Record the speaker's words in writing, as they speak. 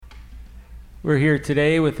We're here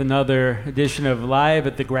today with another edition of Live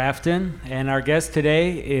at the Grafton, and our guest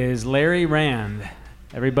today is Larry Rand.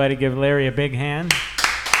 Everybody give Larry a big hand.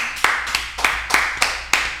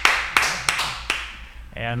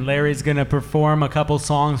 And Larry's going to perform a couple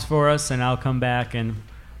songs for us, and I'll come back and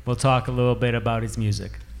we'll talk a little bit about his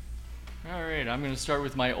music. All right, I'm going to start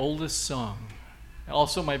with my oldest song,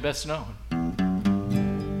 also my best known.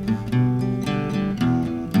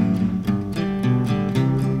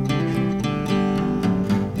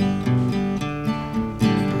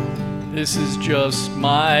 This is just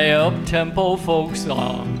my up-tempo folk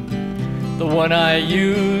song, the one I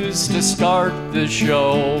use to start the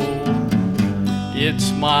show.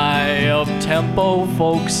 It's my up-tempo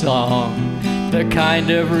folk song, the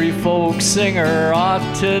kind every folk singer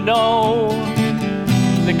ought to know,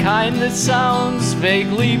 the kind that sounds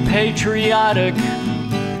vaguely patriotic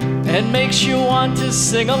and makes you want to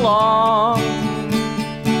sing along.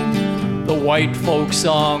 The white folk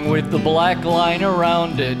song with the black line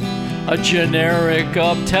around it, a generic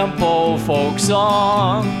up-tempo folk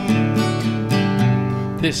song.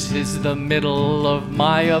 This is the middle of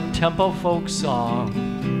my up-tempo folk song.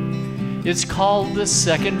 It's called the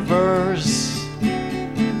second verse.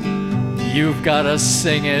 You've gotta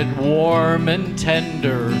sing it warm and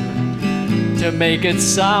tender to make it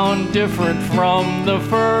sound different from the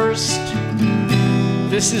first.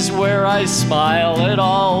 This is where I smile at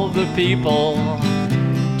all the people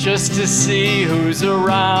just to see who's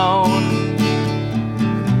around.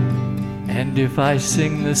 And if I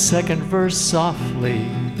sing the second verse softly,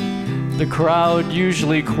 the crowd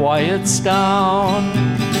usually quiets down.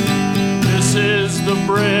 This is the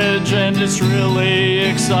bridge and it's really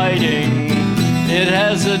exciting. It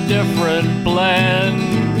has a different blend.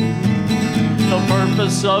 The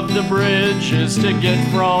purpose of the bridge is to get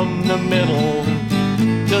from the middle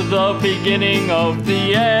to the beginning of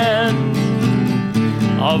the end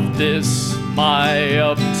of this, my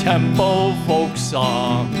up-tempo folk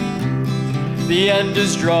song. The end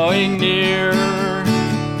is drawing near,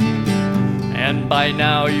 and by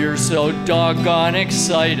now you're so doggone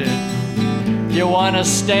excited, you want to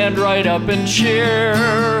stand right up and cheer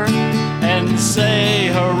and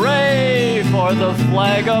say hooray for the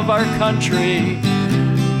flag of our country.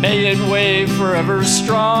 May it wave forever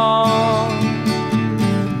strong.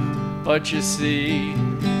 But you see,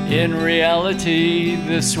 in reality,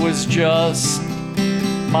 this was just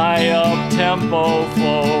my up-tempo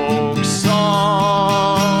folk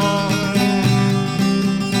song.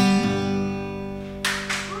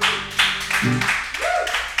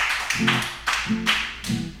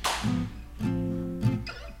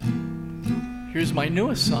 Here's my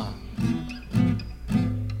newest song.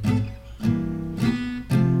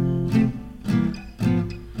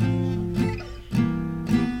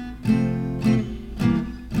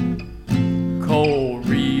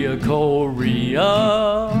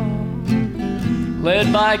 Korea,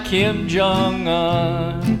 led by Kim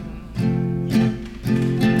Jong-un.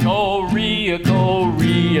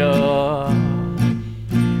 Korea,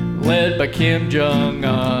 led by Kim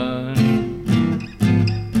Jong-un.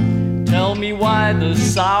 Tell me why the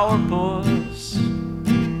sourpuss,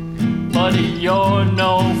 buddy, you're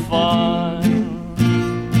no fun.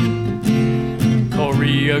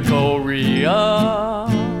 Korea,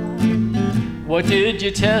 what did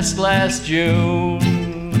you test last June?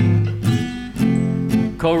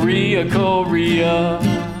 Korea,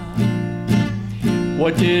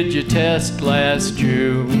 what did you test last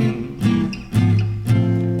June?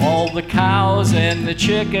 All the cows and the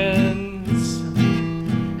chickens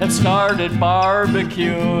have started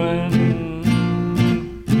barbecuing.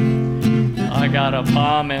 I got a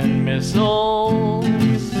bomb and missiles.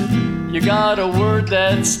 You got a word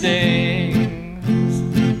that stings.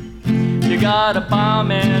 You got a bomb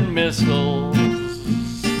and missiles.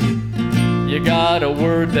 You got a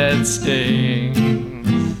word that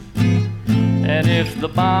stings. And if the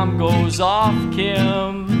bomb goes off,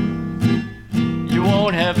 Kim, you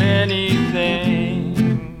won't have anything.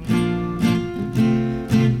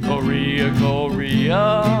 Korea,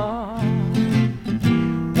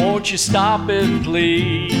 won't you stop it,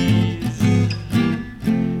 please?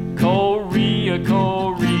 Korea,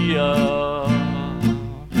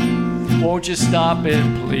 won't you stop it,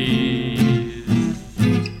 please?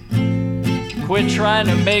 Quit trying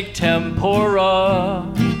to make tempura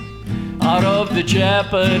out of the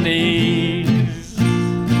Japanese.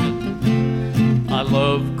 I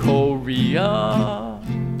love Korea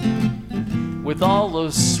with all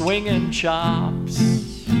those swinging chops.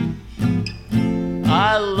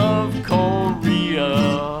 I love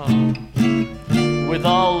Korea with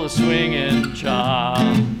all the swinging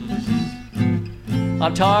chops.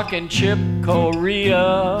 I'm talking Chip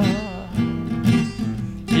Corea.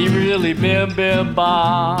 He really bim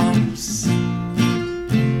bombs.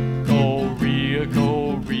 Korea,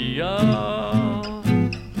 Korea,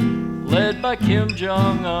 led by Kim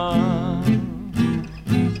Jong-un.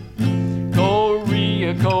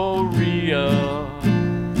 Korea, Korea,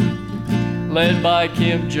 led by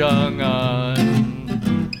Kim Jong-un.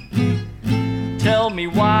 Tell me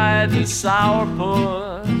why the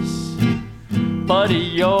sourpuss, buddy,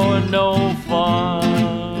 you're no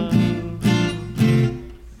fun.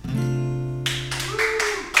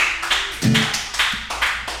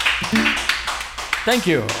 Thank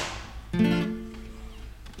you.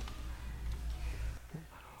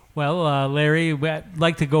 Well, Larry, I'd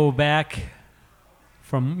like to go back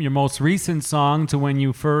from your most recent song to when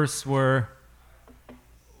you first were.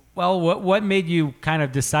 Well, what made you kind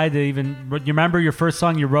of decide to even? You remember your first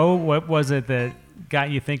song you wrote? What was it that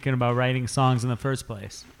got you thinking about writing songs in the first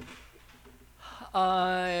place?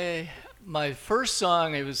 My first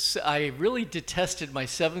song, I really detested my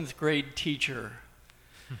 7th grade teacher,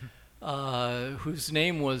 whose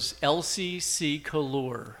name was Elsie C.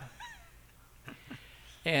 Kallur.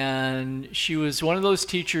 And she was one of those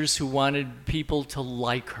teachers who wanted people to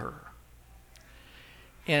like her.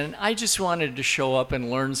 And I just wanted to show up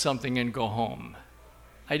and learn something and go home.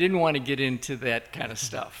 I didn't want to get into that kind of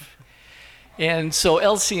stuff. And so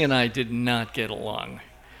Elsie and I did not get along.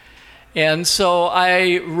 And so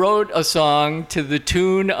I wrote a song to the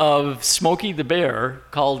tune of Smokey the Bear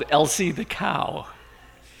called Elsie the Cow.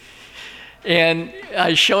 And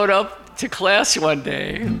I showed up to class one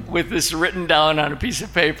day with this written down on a piece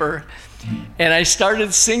of paper, and I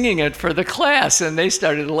started singing it for the class, and they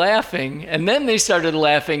started laughing, and then they started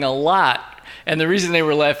laughing a lot. And the reason they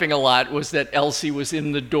were laughing a lot was that Elsie was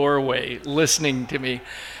in the doorway listening to me,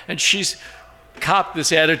 and she's copped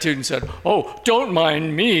this attitude and said, "Oh, don't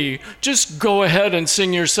mind me, just go ahead and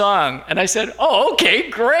sing your song." And I said, "Oh, okay,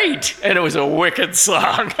 great." And it was a wicked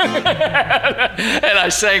song. And I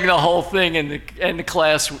sang the whole thing, and the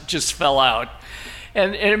class just fell out.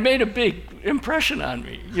 And it made a big impression on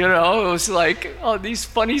me. You know, it was like, oh, these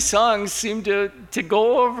funny songs seem to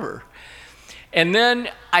go over. And then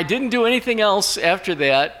I didn't do anything else after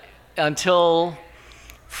that until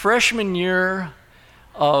freshman year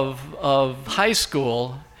of high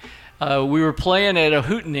school. We were playing at a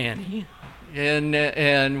hootenanny, and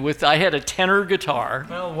I had a tenor guitar.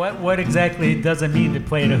 Well, what exactly does it mean to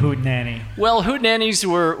play at a hootenanny? Well, hootenannies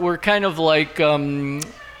were kind of like open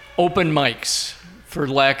mics, for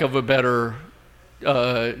lack of a better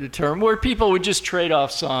term, where people would just trade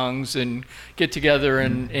off songs and get together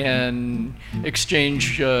and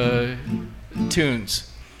exchange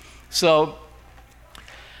tunes. So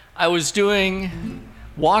I was doing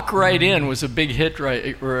Walk Right In was a big hit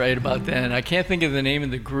right about then. I can't think of the name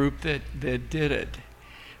of the group that did it.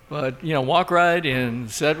 But, you know, Walk Right In,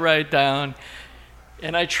 Set Right Down.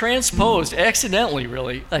 And I transposed, accidentally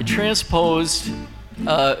really, I transposed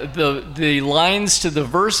the lines to the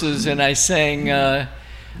verses, and I sang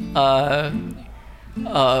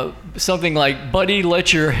something like, "Buddy,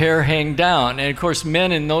 let your hair hang down." And of course,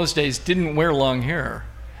 men in those days didn't wear long hair.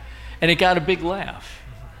 And it got a big laugh.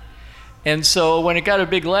 And so when it got a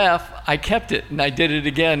big laugh, I kept it, and I did it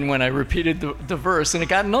again when I repeated the verse, and it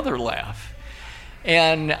got another laugh.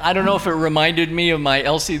 And I don't know if it reminded me of my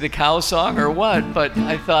Elsie the Cow song or what, but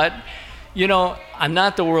I thought, you know, I'm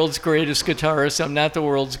not the world's greatest guitarist, I'm not the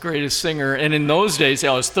world's greatest singer, and in those days,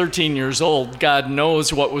 I was 13 years old. God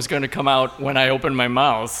knows what was going to come out when I opened my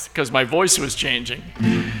mouth, because my voice was changing.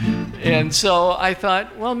 And so I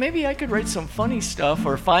thought, well, maybe I could write some funny stuff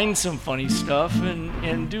or find some funny stuff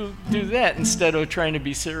and do that instead of trying to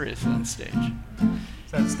be serious on stage.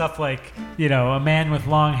 So stuff like, you know, a man with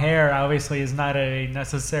long hair obviously is not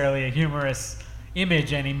necessarily a humorous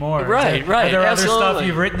image anymore. Right. Are there absolutely. other stuff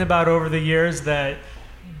you've written about over the years that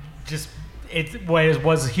just it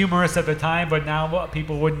was humorous at the time, but now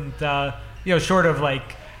people wouldn't, short of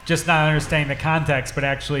like just not understanding the context, but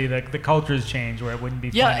actually the culture's changed where it wouldn't be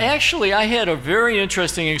funny? Yeah, actually, I had a very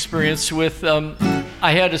interesting experience with,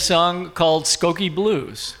 I had a song called Skokie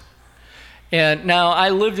Blues. And now I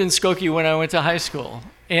lived in Skokie when I went to high school.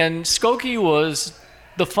 And Skokie was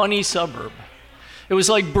the funny suburb. It was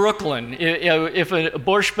like Brooklyn. If a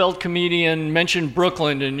Borscht Belt comedian mentioned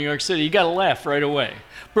Brooklyn in New York City, you got to laugh right away.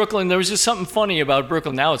 Brooklyn, there was just something funny about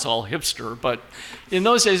Brooklyn. Now it's all hipster, but in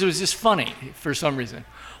those days it was just funny for some reason.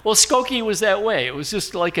 Well, Skokie was that way. It was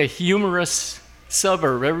just like a humorous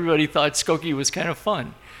suburb. Everybody thought Skokie was kind of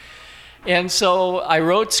fun. And so I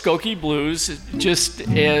wrote Skokie Blues just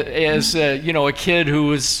as a kid who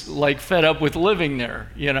was like fed up with living there,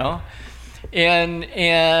 you know. and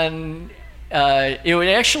it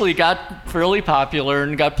actually got fairly popular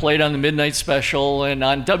and got played on the Midnight Special and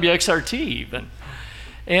on WXRT even.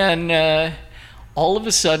 And all of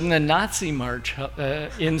a sudden, a Nazi march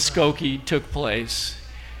in Skokie took place.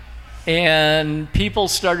 And people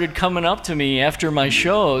started coming up to me after my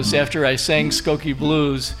shows, after I sang Skokie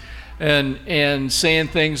Blues, and saying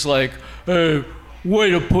things like, "Hey, way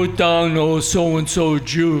to put down those so-and-so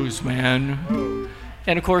Jews, man."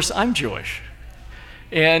 And of course, I'm Jewish.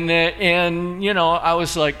 And you know, I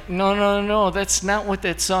was like, no, that's not what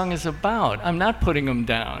that song is about. I'm not putting them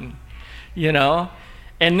down, you know?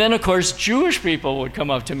 And then, of course, Jewish people would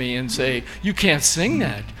come up to me and say, "You can't sing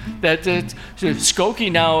that. That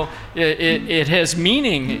Skokie now, it has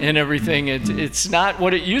meaning and everything. It's not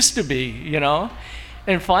what it used to be, you know."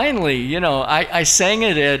 And finally, you know, I sang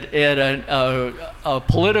it at a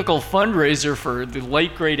political fundraiser for the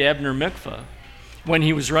late great Abner Mikva when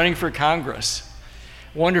he was running for Congress.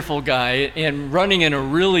 Wonderful guy, and running in a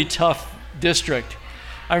really tough district.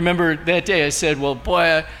 I remember that day I said, "Well,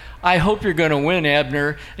 boy, I hope you're going to win, Abner."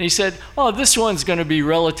 And he said, "Oh, this one's going to be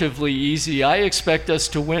relatively easy. I expect us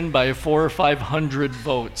to win by 400 or 500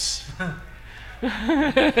 votes."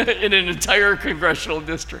 In an entire congressional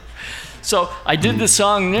district. So I did the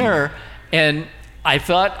song there, and I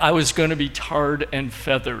thought I was going to be tarred and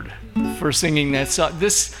feathered for singing that song.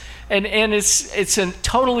 And it's a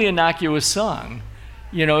totally innocuous song.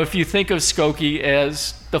 You know, if you think of Skokie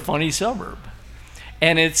as the funny suburb.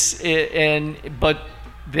 But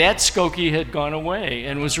that Skokie had gone away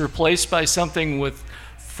and was replaced by something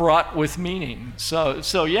fraught with meaning.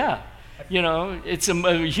 So yeah, you know,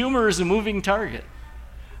 humor is a moving target.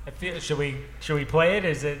 Should we play it?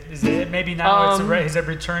 Is it maybe now has it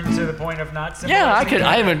returned to the point of not symbolizing?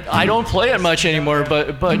 Yeah, I don't play it much anymore,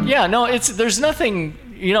 but yeah, no, there's nothing,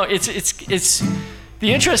 you know, it's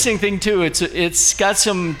the interesting thing too, it's got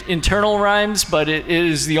some internal rhymes, but it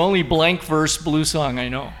is the only blank verse blues song I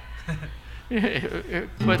know.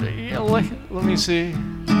 But yeah, let me see.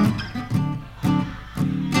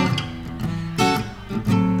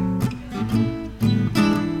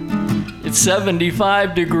 It's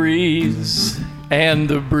 75 degrees and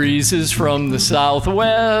the breeze is from the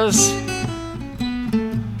southwest.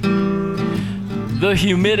 The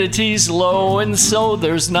humidity's low and so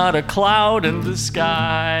there's not a cloud in the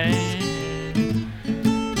sky.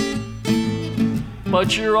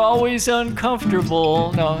 But you're always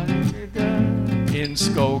uncomfortable in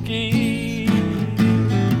Skokie.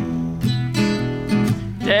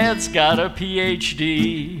 Dad's got a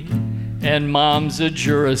PhD and Mom's a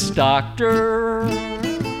Juris Doctor.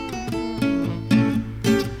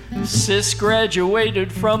 Sis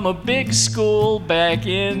graduated from a big school back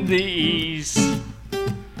in the East.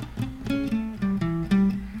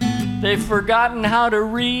 They've forgotten how to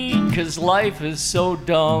read 'cause life is so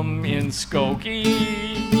dumb in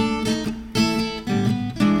Skokie.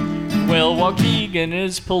 Well, Waukegan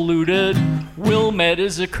is polluted, Wilmette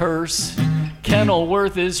is a curse,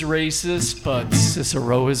 Kenilworth is racist, but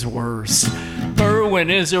Cicero is worse. Berwyn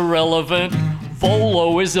is irrelevant,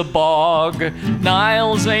 Volo is a bog,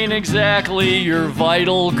 Niles ain't exactly your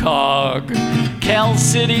vital cog. Cal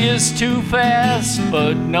City is too fast,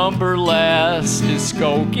 but number last is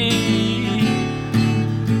Skokie.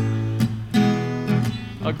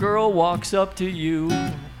 A girl walks up to you,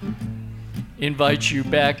 invites you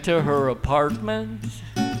back to her apartment.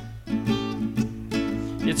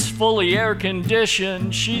 It's fully air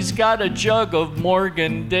conditioned, she's got a jug of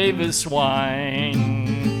Morgan Davis wine.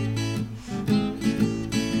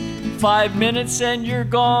 5 minutes and you're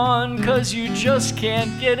gone, 'cause you just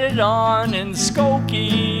can't get it on in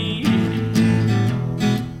Skokie.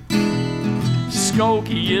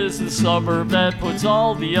 Skokie is the suburb that puts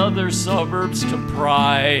all the other suburbs to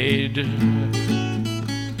pride.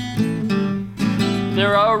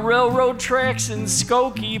 There are railroad tracks in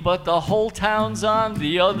Skokie, but the whole town's on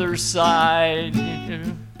the other side.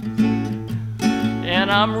 And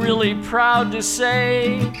I'm really proud to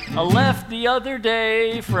say I left the other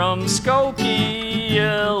day from Skokie,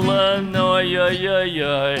 Illinois.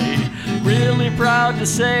 Really proud to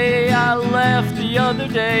say I left the other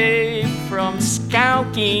day from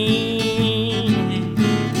Skokie.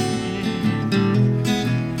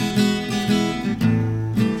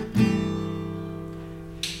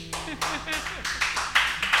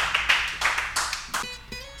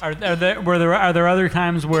 Are there other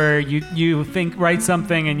times where you write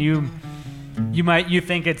something and you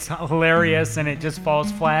think it's hilarious and it just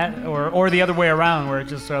falls flat, or the other way around where it's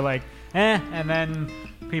just sort of like and then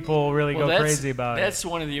people really go crazy about it? That's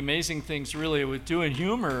one of the amazing things really with doing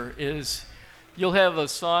humor is you'll have a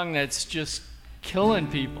song that's just killing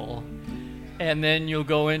people and then you'll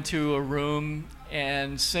go into a room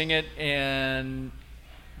and sing it, and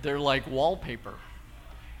they're like wallpaper.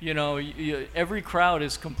 You know, every crowd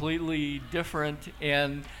is completely different,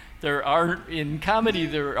 and in comedy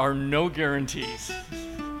there are no guarantees.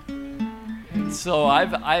 So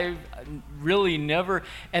I've really never,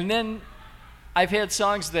 and then I've had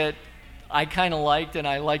songs that I kind of liked and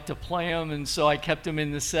I liked to play them, and so I kept them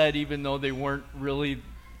in the set even though they weren't really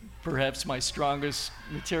perhaps my strongest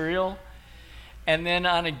material. And then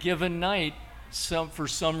on a given night, for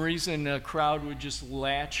some reason a crowd would just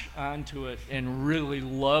latch onto it and really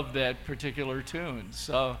love that particular tune.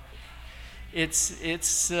 So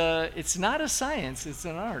it's not a science, it's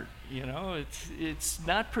an art, you know. It's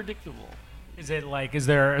not predictable. Is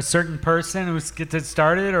there a certain person who gets it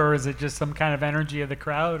started, or is it just some kind of energy of the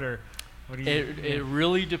crowd, or what do you? It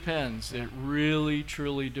really depends. It really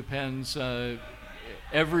truly depends.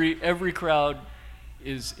 Every crowd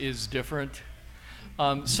is different.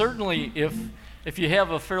 Certainly, if you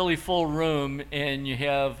have a fairly full room and you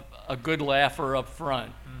have a good laugher up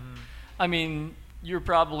front, I mean, you're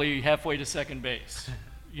probably halfway to second base,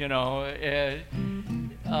 you know.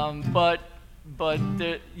 But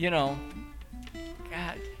you know,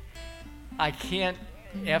 God, I can't.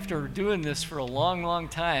 After doing this for a long, long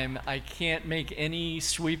time, I can't make any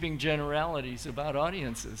sweeping generalities about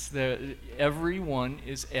audiences. Everyone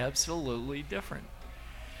is absolutely different.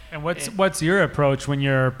 And what's your approach when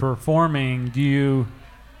you're performing?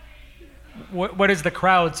 What is the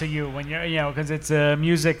crowd to you when you're, because it's a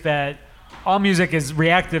music that all music is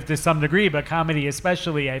reactive to some degree, but comedy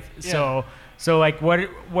especially. So like,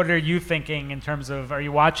 what are you thinking in terms of, are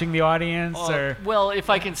you watching the audience or? Well, if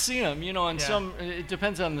I can see them, you know, and it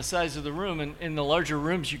depends on the size of the room. And in the larger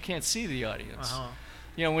rooms, you can't see the audience.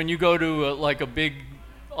 You know, when you go to like a big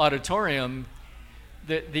auditorium,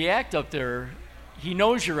 the act up there, he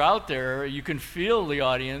knows you're out there. You can feel the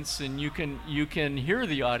audience and you can hear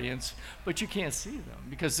the audience, but you can't see them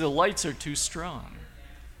because the lights are too strong.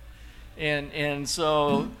 And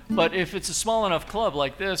so, but if it's a small enough club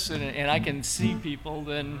like this, and I can see people,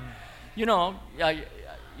 then, you know,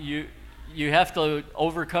 you have to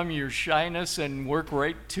overcome your shyness and work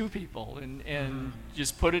right to people, and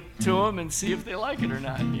just put it to them and see if they like it or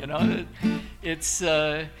not. You know, it's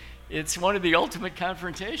one of the ultimate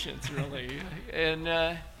confrontations, really,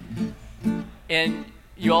 and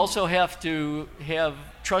you also have to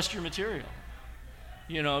trust your material.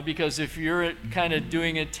 You know, because if you're kind of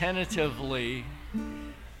doing it tentatively,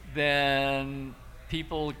 then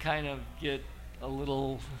people kind of get a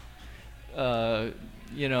little,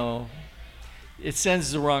 you know, it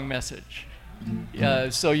sends the wrong message.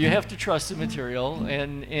 So you have to trust the material,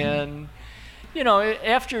 and you know,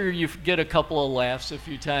 after you get a couple of laughs a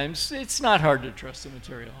few times, it's not hard to trust the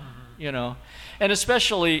material. You know, and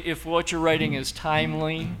especially if what you're writing is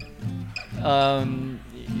timely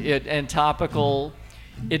and topical.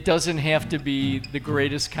 It doesn't have to be the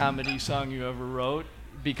greatest comedy song you ever wrote,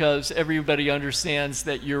 because everybody understands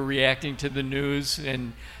that you're reacting to the news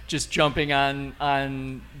and just jumping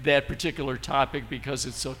on that particular topic because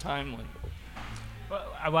it's so timely.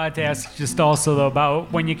 Well, I wanted to ask just also though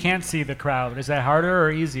about when you can't see the crowd. Is that harder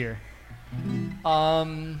or easier?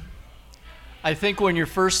 I think when you're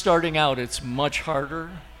first starting out, it's much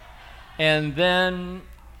harder, and then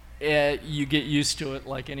you get used to it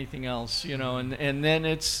like anything else, you know, and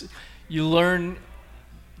then you learn,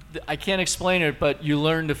 I can't explain it, but you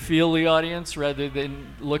learn to feel the audience rather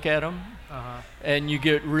than look at them, and you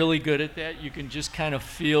get really good at that. You can just kind of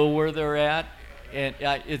feel where they're at, and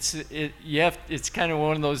it's kind of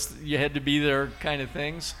one of those you had to be there kind of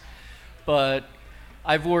things. But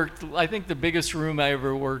I think the biggest room I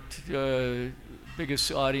ever worked,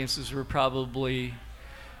 biggest audiences were probably,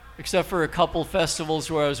 except for a couple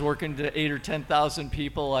festivals where I was working to 8,000 or 10,000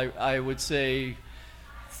 people, I would say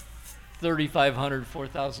 3,500,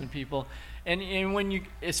 4,000 people. And when you,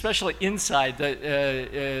 especially inside,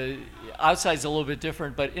 outside's a little bit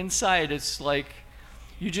different, but inside it's like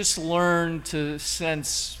you just learn to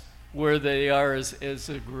sense where they are as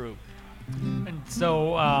a group. And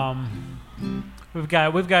so we've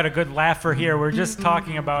got a good laugher here. We're just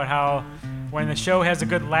talking about how when the show has a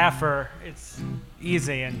good laugher, it's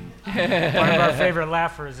easy, and one of our favorite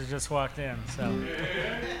laughers has just walked in. So,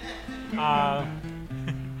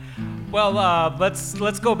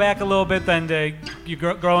 let's go back a little bit then to you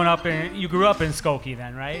grew up in Skokie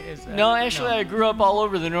then, right? No, actually, I grew up all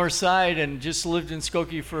over the north side and just lived in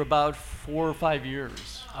Skokie for about 4 or 5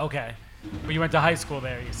 years. Okay. But you went to high school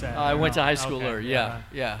there, you said? I went to high school there, yeah.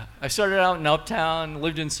 I started out in Uptown,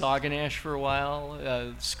 lived in Sauganash for a while,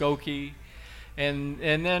 Skokie, and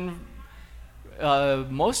then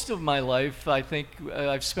most of my life, I think,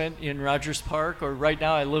 I've spent in Rogers Park, or right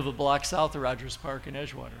now I live a block south of Rogers Park in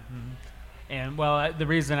Edgewater. Mm-hmm. And, well, the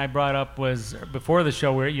reason I brought up was before the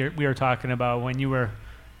show we were talking about when you were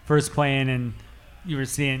first playing and you were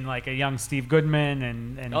seeing like a young Steve Goodman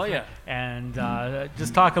and oh, yeah. And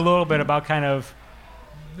just talk a little bit about kind of,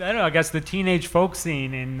 I don't know, I guess the teenage folk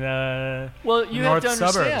scene in the north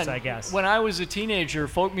suburbs, I guess. When I was a teenager,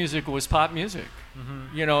 folk music was pop music.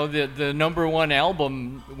 Mm-hmm. You know, the number one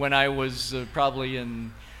album when I was probably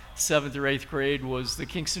in 7th or 8th grade was the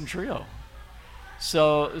Kingston Trio.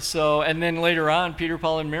 So, and then later on, Peter,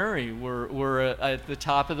 Paul, and Mary were at the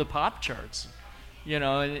top of the pop charts. You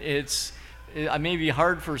know, it may be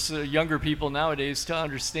hard for younger people nowadays to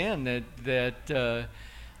understand that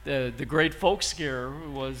the great folk scare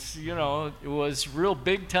was, you know, it was real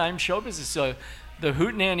big time show business. So the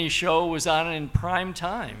Hootenanny show was on in prime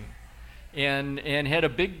time, and had a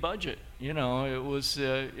big budget. You know, it was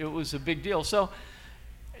a big deal. So.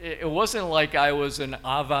 It wasn't like I was an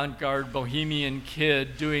avant-garde bohemian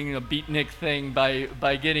kid doing a beatnik thing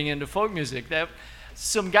by getting into folk music. That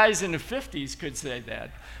some guys in the 50s could say that.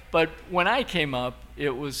 But when I came up, it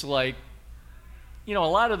was like, you know, a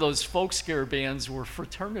lot of those folk scare bands were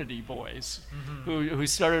fraternity boys mm-hmm. who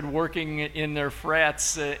started working in their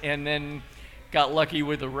frats and then got lucky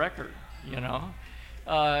with a record, you know.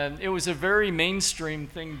 It was a very mainstream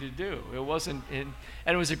thing to do. It wasn't, and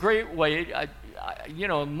it was a great way. You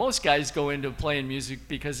know, most guys go into playing music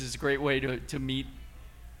because it's a great way to meet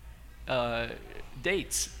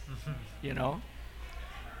dates. Mm-hmm. You know,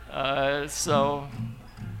 so.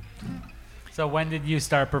 So when did you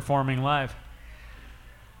start performing live?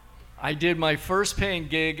 I did my first paying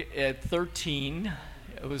gig at 13.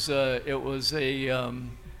 It was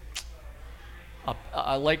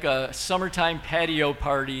like a summertime patio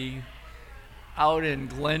party out in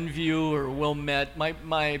Glenview or Wilmette.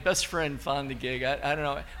 My best friend found the gig. I don't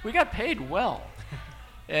know. We got paid well,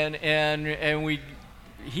 and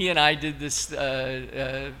he and I did this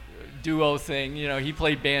duo thing. You know, he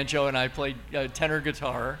played banjo and I played tenor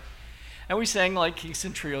guitar, and we sang like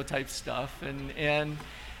Kingston Trio type stuff,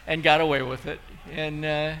 and got away with it. And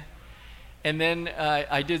then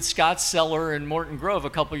I did Scott's Cellar in Morton Grove a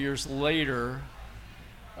couple years later.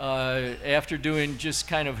 After doing just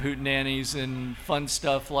kind of hootenannies and fun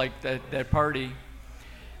stuff like that party.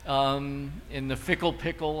 In the Fickle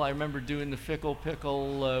Pickle, I remember doing the Fickle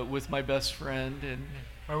Pickle with my best friend. And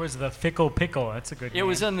where was the Fickle Pickle? That's a good name. It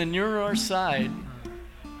was on the near north side,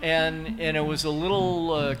 and it was a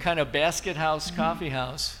little kind of basket house, coffee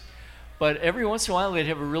house. But every once in a while, they'd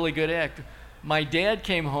have a really good act. My dad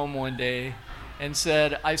came home one day and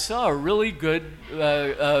said, I saw a really good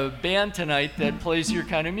band tonight that plays your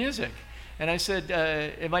kind of music. And I said,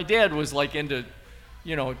 and my dad was like into,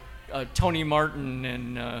 you know, Tony Martin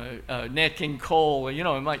and Nat King Cole. You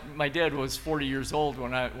know, my dad was 40 years old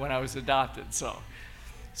when I was adopted,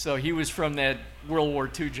 so he was from that World War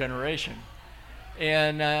II generation.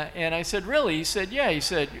 And I said, really? He said, yeah. He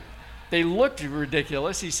said, they looked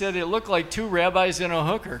ridiculous. He said, it looked like two rabbis and a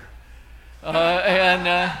hooker. And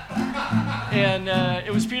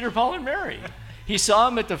it was Peter, Paul, and Mary. He saw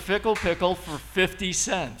him at the Fickle Pickle for 50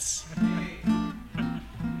 cents.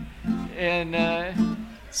 And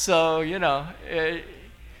so, you know,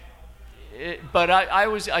 but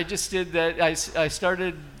I just did that. I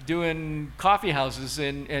started doing coffee houses,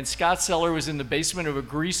 and Scott's Cellar was in the basement of a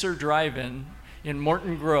Greaser drive-in in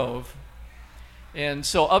Morton Grove. And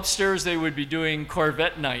so upstairs they would be doing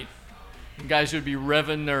Corvette night. And guys would be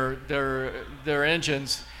revving their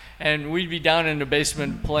engines, and we'd be down in the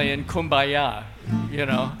basement playing Kumbaya, you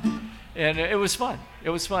know. And it was fun. It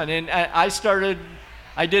was fun. And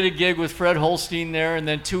I did a gig with Fred Holstein there, and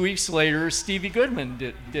then 2 weeks later, Stevie Goodman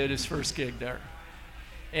did his first gig there.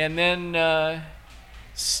 And then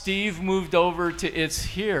Steve moved over to It's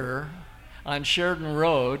Here on Sheridan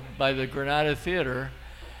Road by the Granada Theater.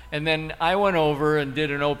 And then I went over and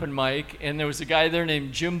did an open mic, and there was a guy there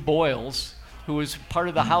named Jim Boyles, who was part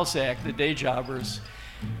of the House Act, the Day Jobbers.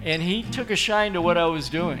 And he took a shine to what I was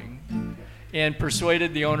doing and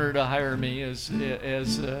persuaded the owner to hire me as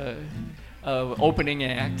opening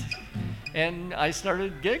act. And I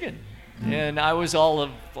started gigging. And I was all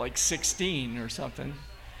of like 16 or something.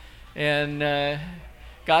 And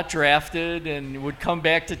got drafted and would come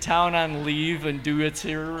back to town on leave and do It's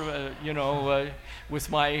Here, with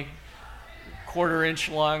my 1/4-inch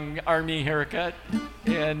long army haircut.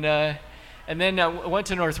 And then I went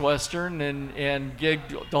to Northwestern and gigged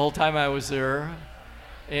the whole time I was there.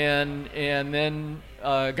 And then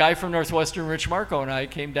a guy from Northwestern, Rich Marco, and I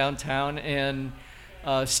came downtown, and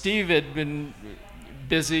Steve had been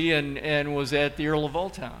busy and was at the Earl of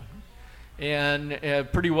Old Town. And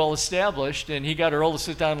pretty well established, and he got Earl to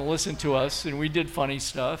sit down and listen to us, and we did funny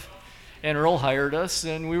stuff. And Earl hired us,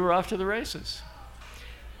 and we were off to the races.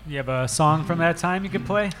 You have a song from that time you could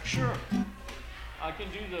play? Sure. I can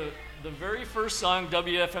do the very first song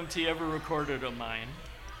WFMT ever recorded of mine.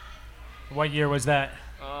 What year was that?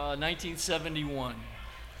 1971.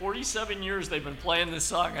 47 years they've been playing this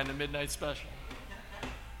song on the Midnight Special.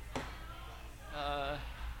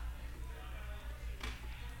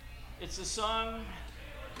 It's a song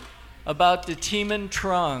about the Teeman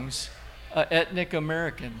Trongs, ethnic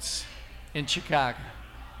Americans in Chicago.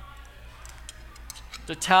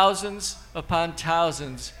 The thousands upon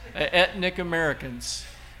thousands of ethnic Americans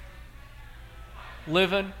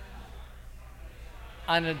living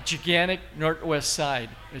on a gigantic northwest side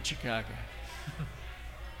of Chicago.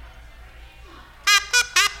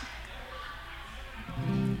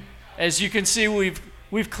 As you can see,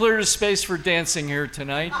 we've cleared a space for dancing here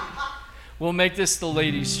tonight. We'll make this the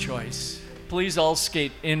ladies' choice. Please all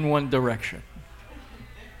skate in one direction.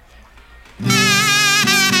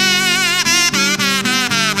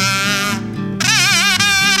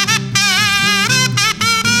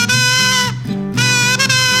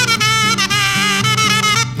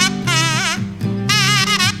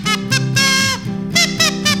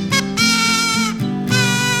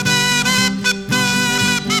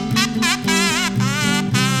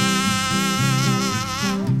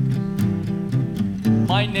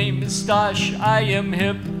 My name is Stosh, I am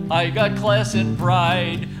hip, I got class and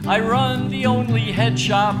pride. I run the only head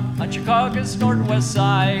shop on Chicago's northwest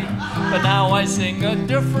side. But now I sing a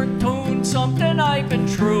different tune, something I've been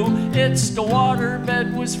true. It's the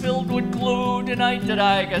waterbed was filled with glue, the night that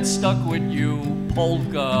I got stuck with you,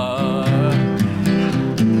 polka.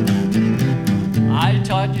 I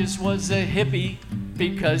thought yous was a hippie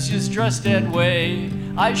because yous dressed that way.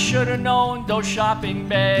 I should've known those shopping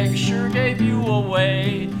bags sure gave you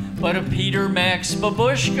away. But a Peter Max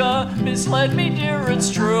babushka misled me, dear,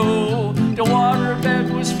 it's true. The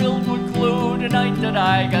waterbed was filled with glue the night that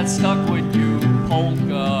I got stuck with you,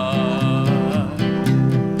 polka.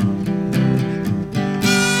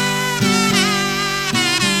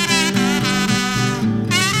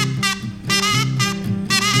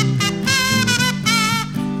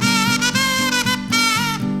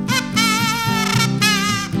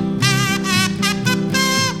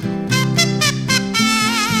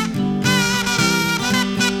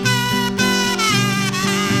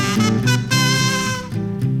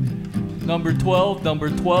 Number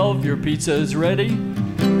 12, your pizza is ready.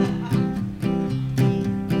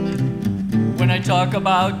 When I talk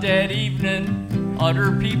about that evening,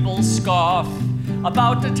 other people scoff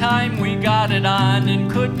about the time we got it on and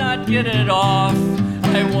could not get it off.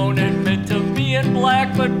 I won't admit to being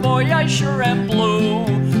black, but boy, I sure am blue.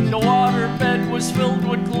 The waterbed was filled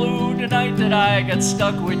with glue the night that I got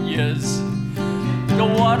stuck with yous. The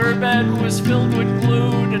waterbed was filled with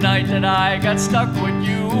glue the night that I got stuck with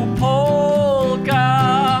you, polka.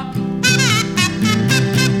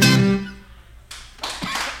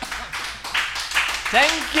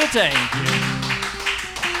 Thank you, thank you.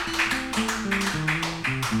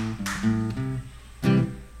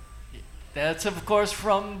 That's, of course,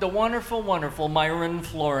 from the wonderful, wonderful Myron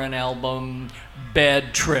Florin album,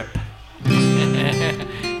 Bad Trip.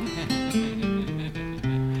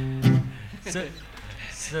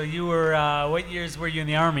 So you were, what years were you in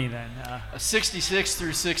the Army then? 66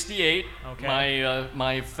 through 68. Okay.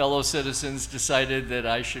 My fellow citizens decided that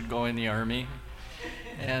I should go in the Army,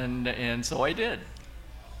 and so I did.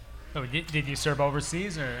 Oh, did you serve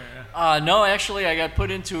overseas or? No, actually, I got put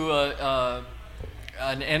into an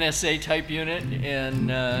NSA type unit in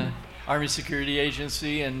Army Security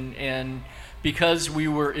Agency, and because we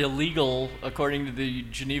were illegal according to the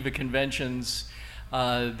Geneva Conventions,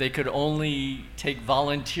 they could only take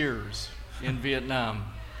volunteers in Vietnam.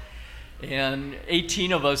 And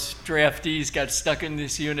 18 of us draftees got stuck in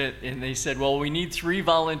this unit, and they said, well, we need 3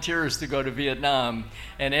 volunteers to go to Vietnam.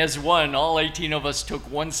 And as one, all 18 of us took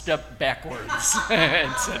one step backwards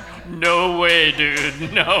and said, no way,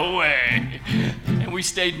 dude, no way. And we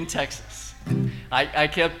stayed in Texas. I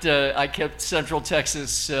kept Central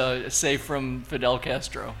Texas safe from Fidel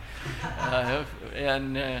Castro.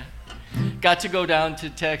 And got to go down to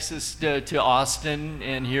Texas, to Austin,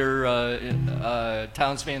 and hear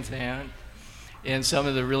Townes Van Zandt and some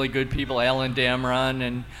of the really good people, Alan Damron,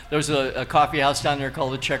 and there was a coffee house down there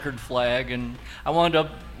called the Checkered Flag, and I wound up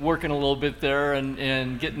working a little bit there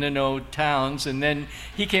and getting to know Townes, and then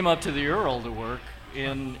he came up to the Earl to work,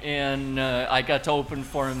 and I got to open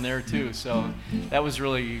for him there too, so that was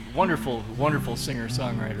really wonderful, wonderful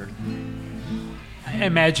singer-songwriter. I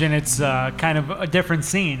imagine it's kind of a different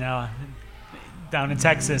scene down in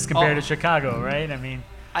Texas compared to Chicago, right? I mean,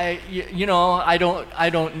 I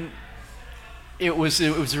don't. It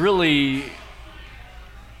was really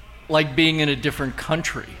like being in a different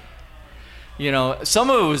country. You know, some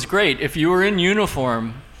of it was great. If you were in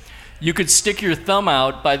uniform, you could stick your thumb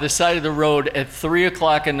out by the side of the road at 3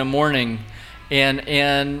 o'clock in the morning,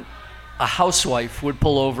 and a housewife would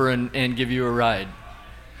pull over and give you a ride.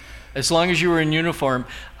 As long as you were in uniform.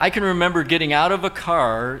 I can remember getting out of a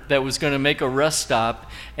car that was going to make a rest stop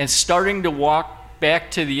and starting to walk back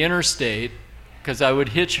to the interstate, because I would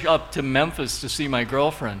hitch up to Memphis to see my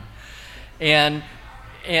girlfriend. And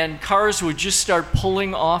cars would just start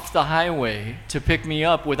pulling off the highway to pick me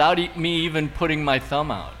up without me even putting my thumb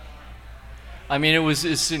out. I mean,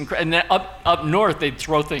 it's incredible. And then up north, they'd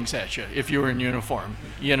throw things at you if you were in uniform,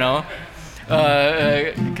 you know,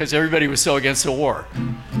 because everybody was so against the war.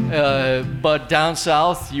 But down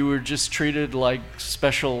south, you were just treated like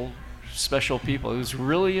special people. It was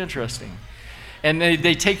really interesting. And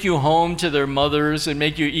they take you home to their mothers and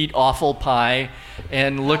make you eat awful pie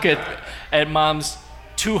and look at mom's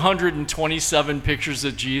 227 pictures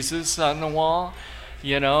of Jesus on the wall.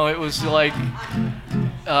 You know, it was like,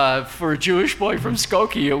 for a Jewish boy from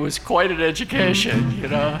Skokie, it was quite an education, you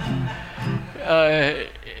know.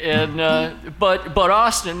 But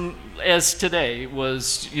Austin, as today,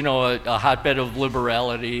 was, you know, a hotbed of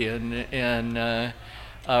liberality and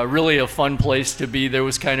really a fun place to be. There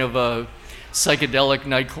was kind of a psychedelic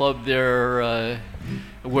nightclub there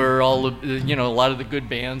where a lot of the good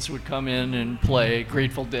bands would come in and play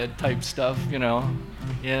Grateful Dead type stuff, you know.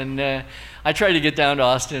 And I try to get down to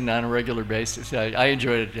Austin on a regular basis. I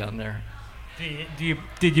enjoyed it down there.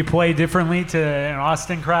 Did you play differently to an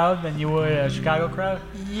Austin crowd than you would a Chicago crowd?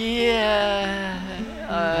 Yeah.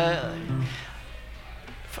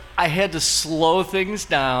 I had to slow things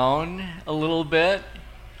down a little bit.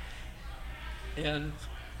 And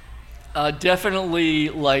definitely,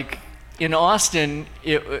 like, in Austin,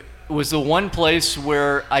 it was the one place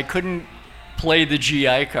where I couldn't play the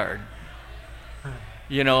GI card.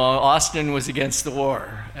 You know, Austin was against the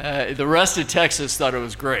war. The rest of Texas thought it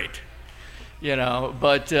was great, you know.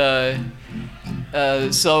 But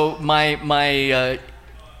so my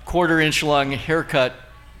quarter-inch long haircut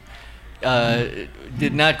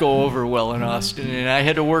did not go over well in Austin, and I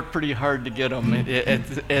had to work pretty hard to get them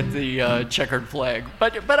at the checkered flag.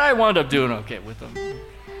 But I wound up doing okay with them.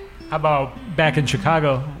 How about back in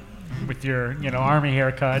Chicago with your, you know, Army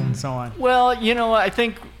haircut and so on? Well, you know, I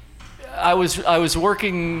think I was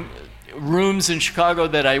working rooms in Chicago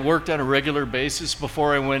that I worked on a regular basis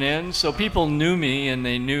before I went in, so people knew me and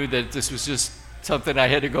they knew that this was just something I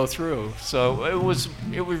had to go through. So it was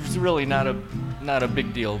really not a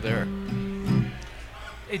big deal there.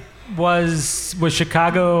 Was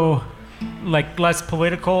Chicago like less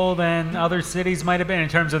political than other cities might have been in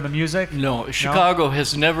terms of the music? No, Chicago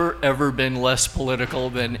has never ever been less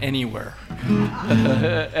political than anywhere.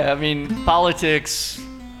 I mean, politics,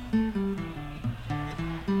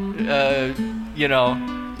 you know,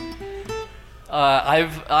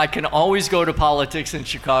 I can always go to politics in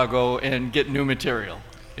Chicago and get new material.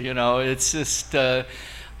 You know, it's just the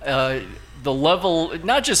level,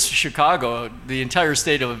 not just Chicago, the entire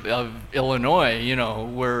state of Illinois, you know,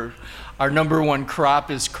 where our number one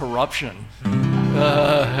crop is corruption.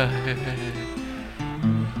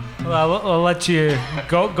 Well, I'll let you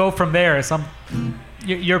go from there.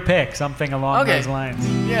 Your pick, something along those lines.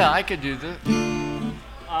 Yeah, I could do that.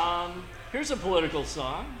 Here's a political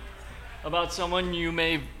song about someone you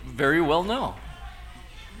may very well know.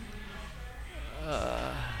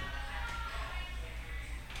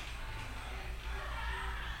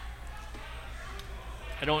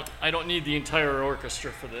 I don't need the entire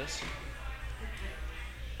orchestra for this.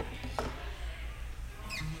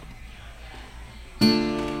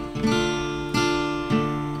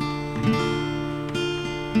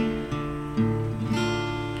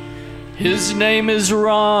 His name is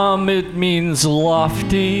Ram, it means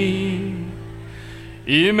lofty.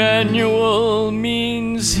 Emmanuel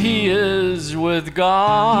means he is with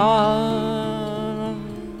God.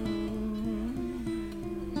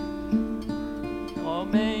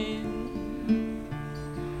 Amen.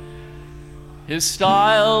 His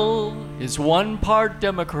style is one part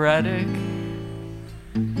democratic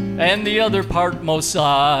and the other part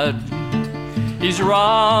Mossad. He's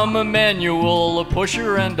Rahm Emanuel, a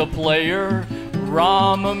pusher and a player.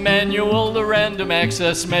 Rahm Emanuel, the random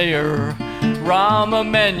access mayor. Rahm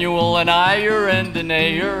Emanuel, an iyer and an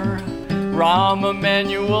ayer. Rahm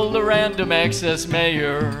Emanuel, the random access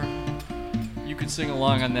mayor. You can sing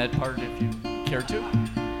along on that part if you care to.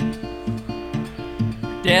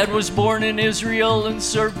 Dad was born in Israel and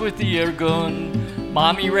served with the Irgun.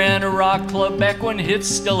 Mommy ran a rock club back when hits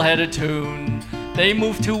still had a tune. They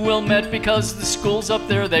moved to Wilmette because the schools up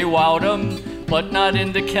there, they wowed 'em, but not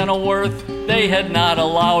into Kenilworth, they had not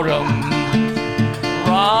allowed 'em.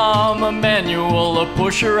 Rahm Emanuel, a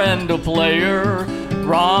pusher and a player.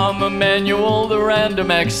 Rahm Emanuel, the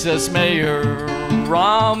random access mayor.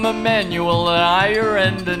 Rahm Emanuel, an iyer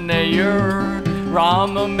and a nayer.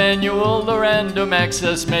 Rahm Emanuel, the random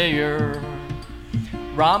access mayor.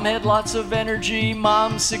 Rahm had lots of energy,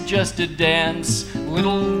 Mom suggested dance.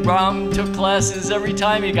 Little Rahm took classes every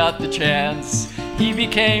time he got the chance. He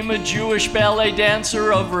became a Jewish ballet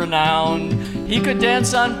dancer of renown. He could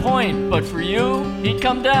dance on point, but for you, he'd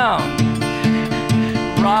come down.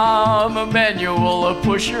 Rahm Emanuel, a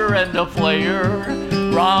pusher and a player.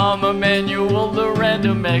 Rahm Emanuel, the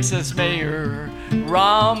random access mayor.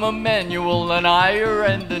 Rahm Emanuel, an iyer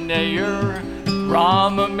and a nayer.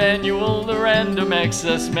 Rahm Emanuel, the random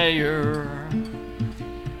access mayor.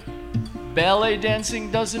 Ballet dancing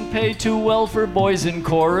doesn't pay too well for boys in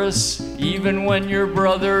chorus, even when your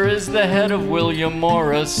brother is the head of William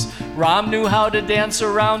Morris. Rahm knew how to dance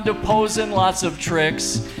around a pose and lots of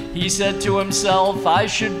tricks. He said to himself, I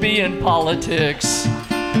should be in politics.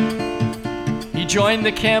 He joined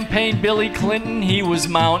the campaign Billy Clinton, he was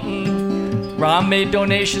mountain. Rahm made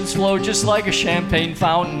donations flow just like a champagne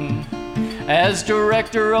fountain. As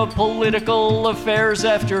director of political affairs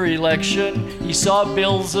after election, he saw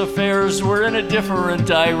Bill's affairs were in a different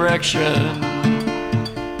direction.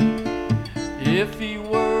 If he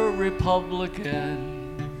were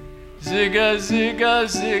Republican, zigga, zigga,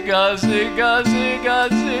 zigga, zigga, zigga,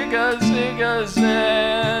 zigga, zigga,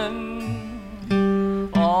 zen.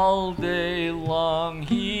 All day long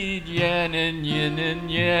he'd yen and yin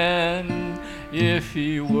and yen. If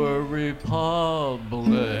he were Republican.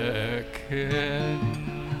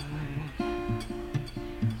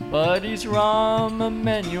 But he's Rahm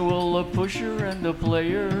Emanuel, a pusher and a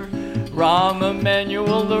player. Rahm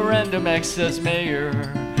Emanuel, the random access mayor.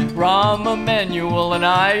 Rahm Emanuel, an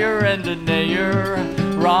iyer and a nayer.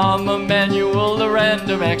 Rahm Emanuel, the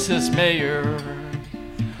random access mayor.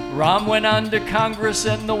 Rahm went on to Congress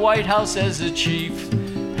and the White House as a chief,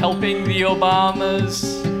 helping the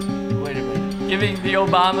Obamas. Giving the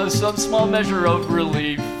Obamas some small measure of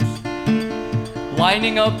relief.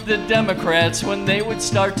 Lining up the Democrats when they would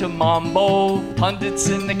start to mambo. Pundits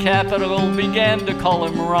in the Capitol began to call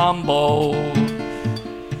him Rombo.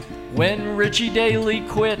 When Richie Daley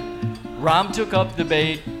quit, Rahm took up the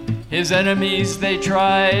bait. His enemies, they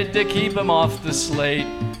tried to keep him off the slate.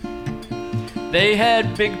 They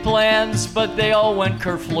had big plans, but they all went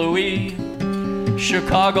kerflooey.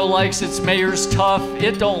 Chicago likes its mayors tough,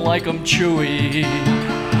 it don't like 'em chewy.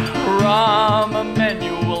 Rahm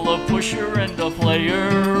Emanuel, a pusher and a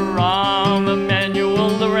player. Rahm Emanuel,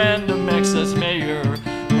 the random access mayor.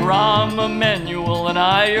 Rahm Emanuel, an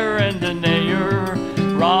iyer and a nayer.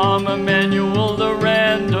 Rahm Emanuel, the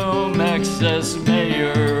random access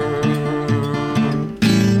mayor.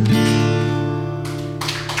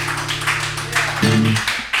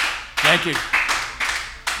 Thank you.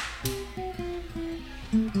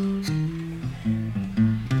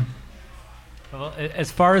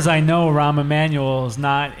 As far as I know, Rahm Emanuel is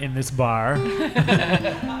not in this bar.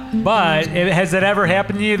 But has it ever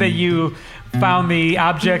happened to you that you found the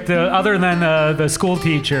object, other than the school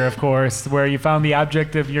teacher, of course, where you found the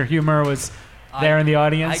object of your humor was there in the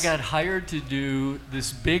audience? I got hired to do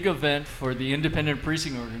this big event for the independent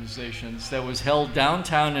precinct organizations that was held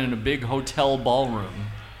downtown in a big hotel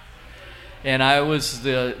ballroom. And I was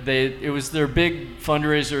it was their big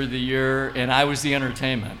fundraiser of the year, and I was the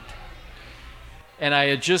entertainment. And I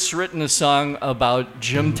had just written a song about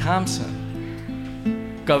Jim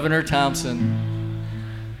Thompson, Governor Thompson.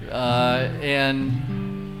 And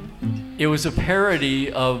it was a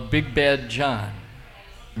parody of Big Bad John.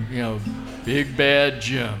 You know, Big Bad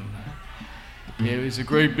Jim. He was a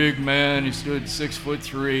great big man. He stood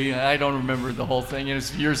 6'3". I don't remember the whole thing. It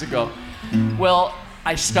was years ago. Well,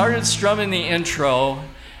 I started strumming the intro,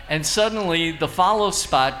 and suddenly the follow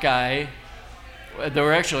spot guy, there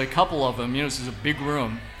were actually a couple of them, this is a big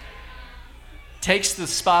room, takes the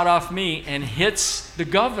spot off me and hits the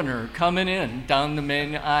governor coming in down the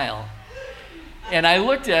main aisle. And I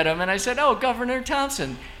looked at him and I said, "Oh, Governor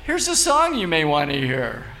Thompson, here's a song you may want to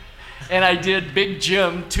hear." And I did Big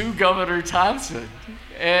Jim to Governor Thompson.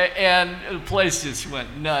 And the place just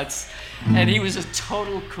went nuts. And he was a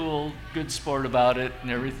total cool, good sport about it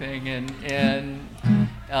and everything. And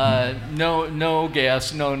no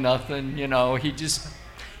gas, no nothing, he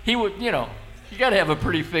would, you got to have a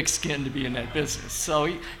pretty thick skin to be in that business. So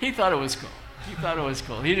he thought it was cool. He thought it was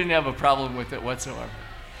cool. He didn't have a problem with it whatsoever.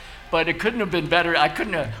 But it couldn't have been better. I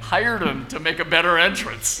couldn't have hired him to make a better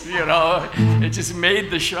entrance, you know. It just made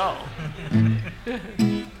the show.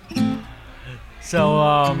 So,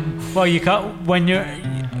 well, when you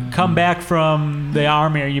come back from the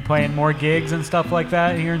Army, are you playing more gigs and stuff like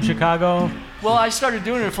that here in Chicago? Well, I started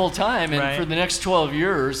doing it full time, and Right. for the next 12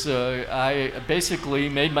 years, I basically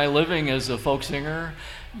made my living as a folk singer.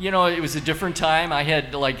 You know, it was a different time. I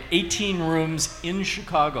had like 18 rooms in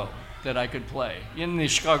Chicago that I could play in the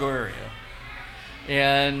Chicago area.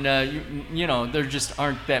 And, you know, there just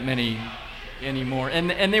aren't that many anymore.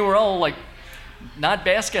 And they were all like, not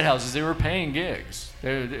basket houses, they were paying gigs.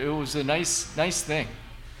 It was a nice thing.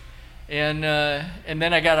 And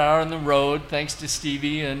then I got out on the road thanks to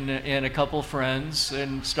Stevie and a couple friends,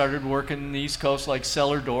 and started working the East Coast like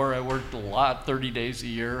cellar door. I worked a lot, 30 days a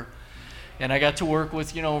year. And I got to work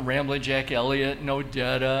with, you know, Ramblin' Jack Elliott and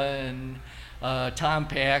Odetta and Tom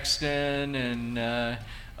Paxton and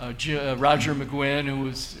Roger McGuinn, who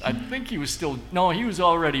was, I think he was still, no, he was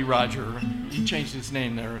already Roger. He changed his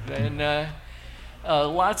name there. And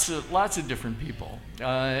lots of different people.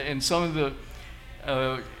 And some of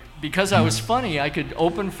the, because I was funny, I could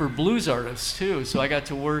open for blues artists too. So I got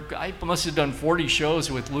to work, I must have done 40 shows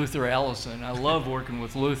with Luther Allison. I love working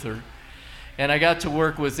with Luther. And I got to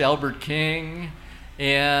work with Albert King,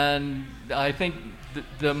 and I think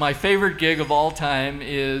my favorite gig of all time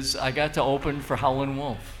is I got to open for Howlin'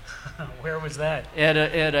 Wolf. Where was that? At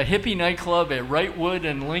a hippie nightclub at Wrightwood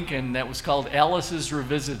and Lincoln that was called Alice's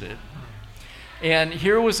Revisited. And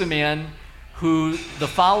here was a man who the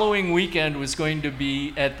following weekend was going to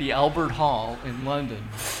be at the Albert Hall in London.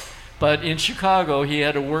 But in Chicago, he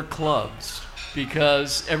had to work clubs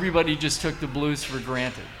because everybody just took the blues for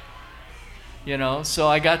granted. You know, so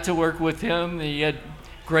I got to work with him. He had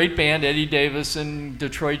great band, Eddie Davis and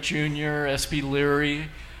Detroit Jr., S.P. Leary.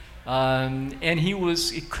 And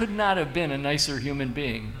he could not have been a nicer human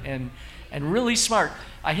being and really smart.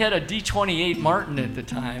 I had a D28 Martin at the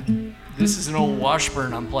time. This is an old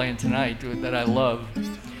Washburn I'm playing tonight that I love.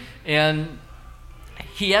 And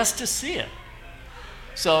he asked to see it.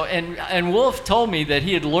 So, and Wolf told me that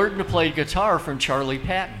he had learned to play guitar from Charlie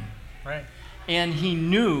Patton. Right. And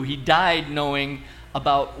he died knowing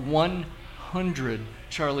about 100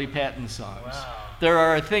 Charlie Patton songs. Wow. There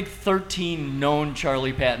are, I think, 13 known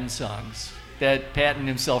Charlie Patton songs that Patton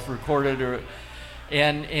himself recorded,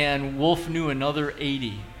 and Wolf knew another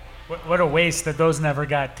 80. What a waste that those never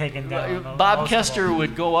got taken down. Bob Kester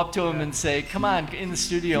would go up to him and say, "Come on, in the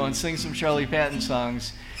studio and sing some Charlie Patton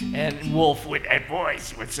songs." And Wolf, with that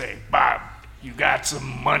voice, would say, "Bob, you got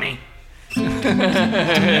some money?" And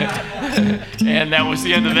that was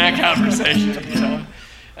the end of that conversation, you know.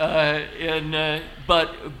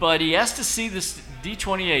 But he asked to see this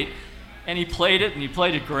D28, and he played it, and he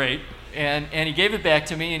played it great. And he gave it back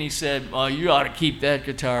to me, and he said, "Oh, you ought to keep that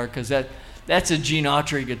guitar, because that's a Gene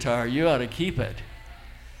Autry guitar. You ought to keep it."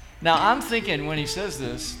 Now, I'm thinking when he says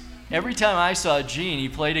this, every time I saw Gene, he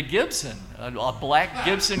played a Gibson, a black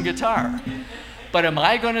Gibson guitar. But am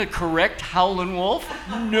I going to correct Howlin' Wolf?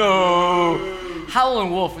 No.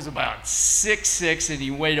 Howlin' Wolf was about 6'6", and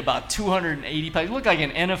he weighed about 280 pounds. He looked like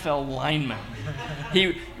an NFL lineman.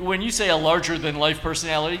 When you say a larger-than-life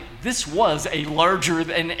personality, this was a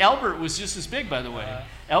and Albert was just as big, by the way.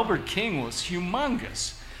 Albert King was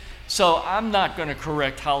humongous. So I'm not going to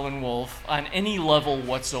correct Howlin' Wolf on any level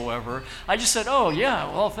whatsoever. I just said, "Oh, yeah,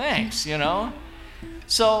 well, thanks," you know.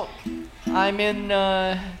 So I'm in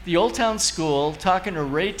the Old Town School talking to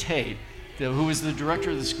Ray Tate, who was the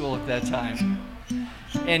director of the school at that time.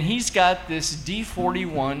 And he's got this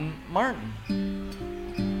D41 Martin.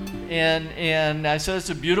 And I said, "It's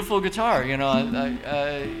a beautiful guitar, you know."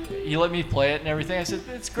 He let me play it and everything. I said,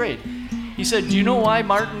 "It's great." He said, "Do you know why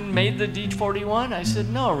Martin made the D41? I said,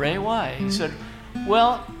 "No, Ray, why?" He said,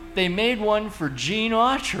 "Well, they made one for Gene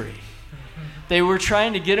Autry. They were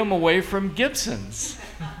trying to get him away from Gibsons.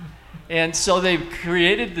 And so they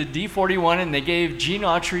created the D41, and they gave Gene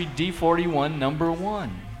Autry D41 #1.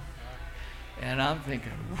 And I'm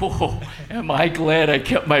thinking, whoa, am I glad I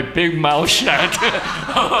kept my big mouth shut?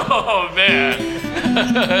 Oh, man.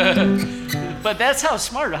 But that's how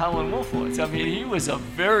smart Howlin' Wolf was. I mean, he was a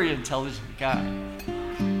very intelligent guy.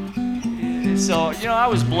 So, you know, I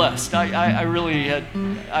was blessed. I really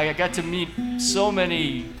I got to meet so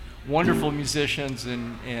many wonderful musicians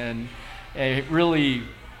and really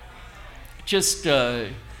just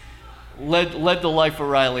led the life of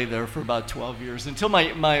Riley there for about 12 years until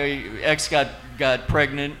my ex got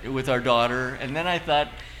pregnant with our daughter, and then I thought,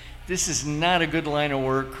 this is not a good line of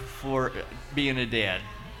work for being a dad.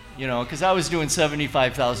 you know, because I was doing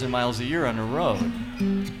 75,000 miles a year on the road.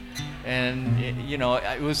 And, you know,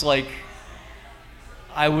 it was like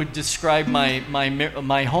I would describe my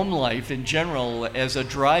home life in general as a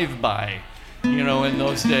drive-by, you know, in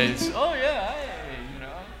those days. Oh, yeah, you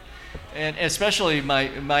know. And especially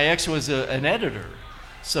my ex was an editor,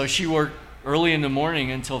 so she worked early in the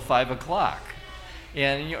morning until 5 o'clock.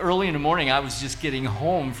 And early in the morning, I was just getting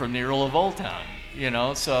home from the Earl of Old Town, you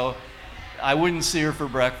know, so I wouldn't see her for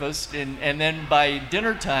breakfast. And then by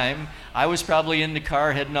dinner time, I was probably in the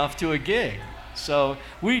car heading off to a gig. So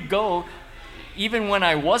we'd go, even when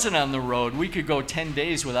I wasn't on the road, we could go 10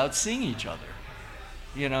 days without seeing each other.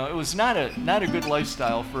 You know, it was not a good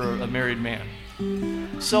lifestyle for a married man.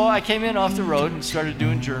 So I came in off the road and started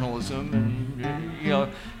doing journalism, and, you know,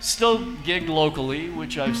 still gigged locally,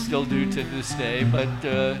 which I still do to this day, but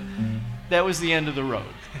that was the end of the road.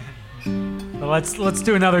 Well, let's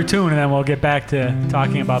do another tune, and then we'll get back to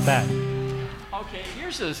talking about that. Okay,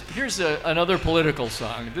 here's another political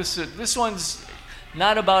song. This one's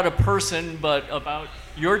not about a person, but about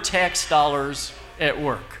your tax dollars at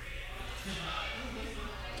work.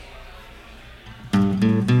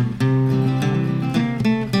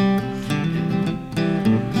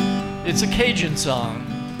 It's a Cajun song,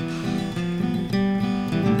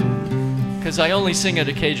 because I only sing it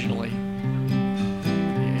occasionally.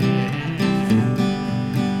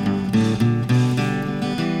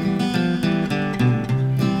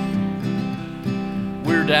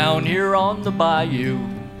 We're down here on the bayou,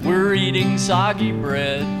 we're eating soggy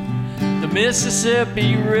bread. The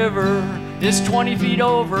Mississippi River is 20 feet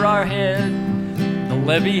over our head. The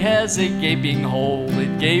levee has a gaping hole,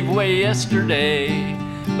 it gave way yesterday.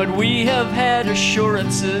 But we have had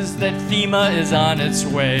assurances that FEMA is on its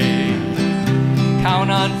way. Count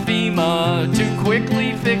on FEMA to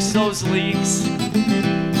quickly fix those leaks,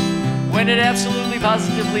 when it absolutely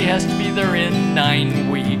positively has to be there in 9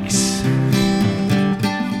 weeks.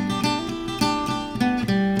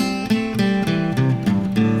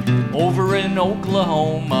 Over in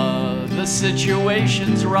Oklahoma, the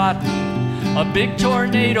situation's rotten. A big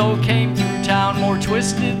tornado came through town, more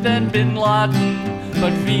twisted than Bin Laden.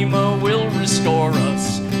 But FEMA will restore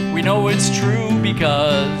us. We know it's true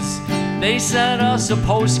because they sent us a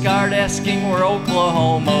postcard asking where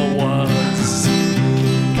Oklahoma was.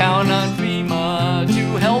 Count on FEMA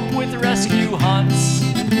to help with rescue hunts,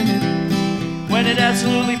 when it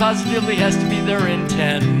absolutely positively has to be there in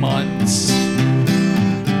 10 months.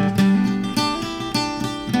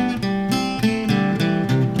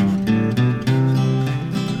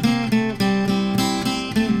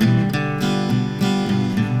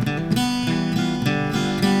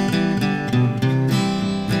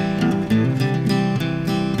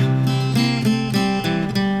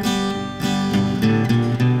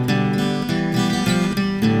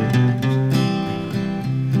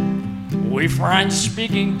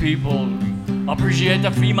 French-speaking people appreciate the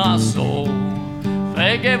FEMA so.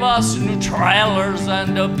 They gave us new trailers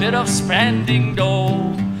and a bit of spending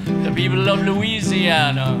dough. The people of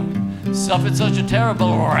Louisiana suffered such a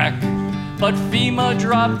terrible wreck, but FEMA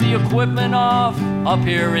dropped the equipment off up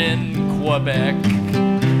here in Quebec.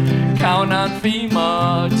 Count on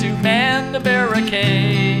FEMA to man the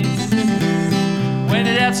barricades, when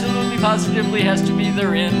it absolutely positively has to be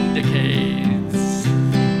there in decades.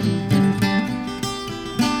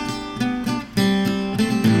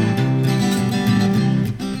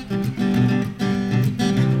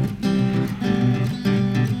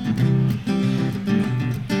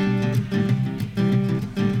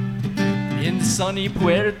 Sunny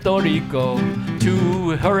Puerto Rico,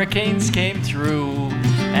 2 hurricanes came through.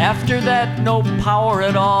 After that, no power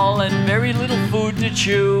at all and very little food to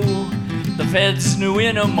chew. The feds knew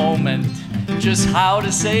in a moment just how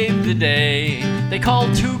to save the day. They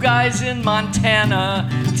called 2 guys in Montana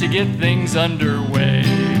to get things underway.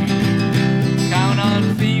 Count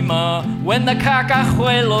on FEMA when the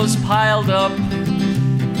cacahuelos piled up,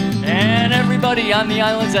 and everybody on the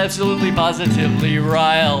island's absolutely positively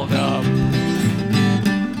riled up.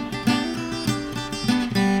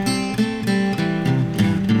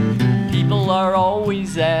 Are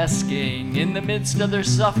always asking, in the midst of their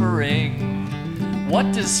suffering,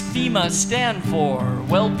 what does FEMA stand for?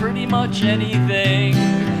 Well, pretty much anything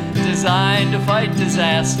designed to fight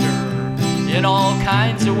disaster in all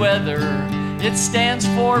kinds of weather. It stands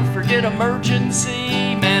for Forget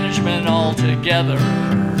Emergency Management altogether.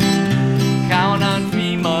 Count on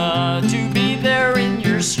FEMA to be there in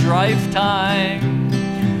your strife time,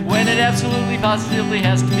 when it absolutely positively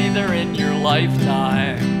has to be there in your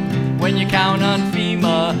lifetime. When you count on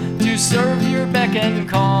FEMA to serve your beck and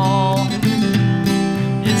call,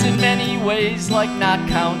 it's in many ways like not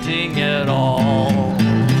counting at all.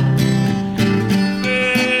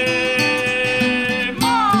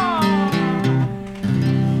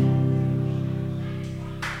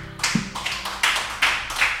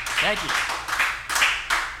 Thank you.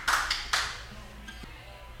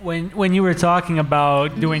 When you were talking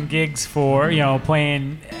about doing gigs for,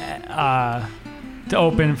 playing to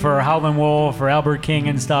open for Howlin' Wolf or Albert King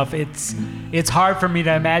and stuff, it's hard for me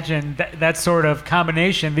to imagine that sort of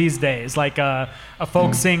combination these days, like a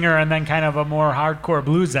folk singer and then kind of a more hardcore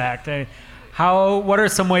blues act. What are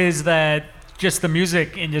some ways that just the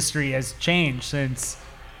music industry has changed since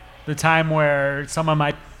the time where someone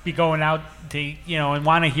might be going out to, and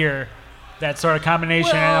want to hear that sort of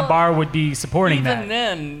combination, and a bar would be supporting that? Even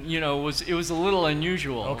then, it was a little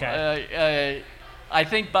unusual. Okay. I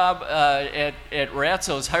think Bob at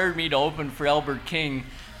Ratzo's hired me to open for Albert King,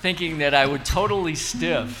 thinking that I would totally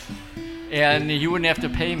stiff, and he wouldn't have to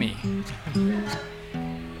pay me.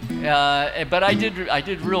 But I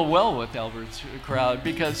did real well with Albert's crowd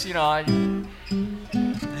because I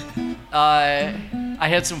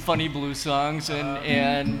had some funny blues songs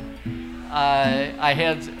and I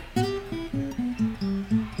had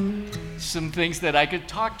some things that I could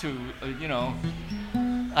talk to.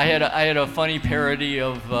 I had a funny parody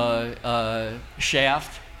of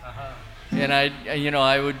Shaft, and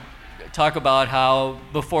I would talk about how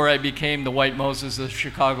before I became the White Moses of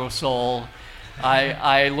Chicago Soul,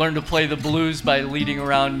 I learned to play the blues by leading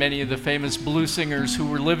around many of the famous blues singers who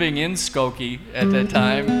were living in Skokie at that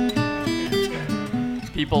time.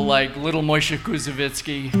 People like Little Moshe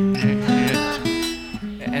Kuzovitsky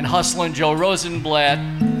and Hustlin' Joe Rosenblatt,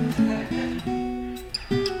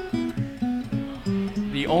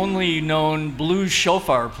 the only known blues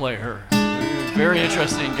shofar player. Very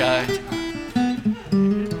interesting guy.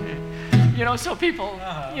 So people,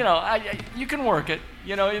 you can work it.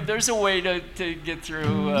 There's a way to get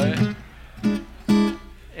through.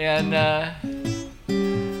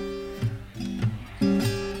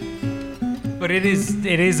 But it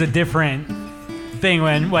is a different thing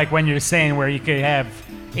when you're saying where you could have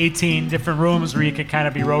 18 different rooms where you could kind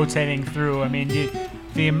of be rotating through. I mean,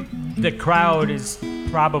 the crowd is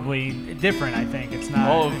probably different. I think it's not.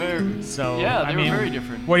 Oh, very. So yeah, they were very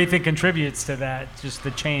different. What do you think contributes to that? Just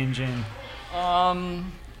the change in.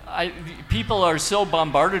 People are so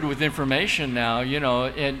bombarded with information now,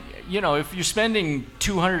 and if you're spending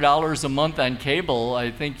 $200 a month on cable,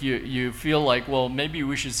 I think you feel like, well, maybe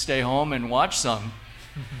we should stay home and watch some,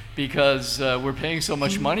 because we're paying so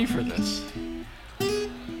much money for this.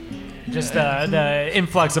 Just the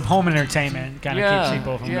influx of home entertainment kind of keeps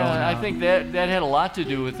people from going out. I think that had a lot to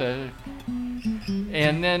do with it.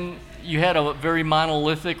 And then you had a very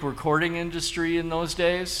monolithic recording industry in those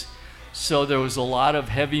days. So there was a lot of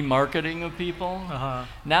heavy marketing of people.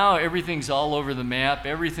 Now everything's all over the map.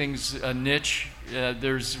 Everything's a niche.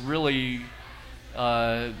 There's really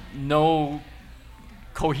no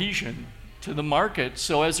cohesion to the market.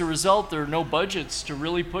 So as a result, there are no budgets to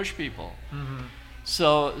really push people. Mm-hmm.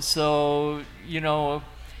 So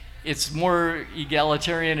it's more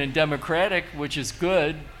egalitarian and democratic, which is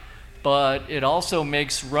good. But it also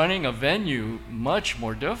makes running a venue much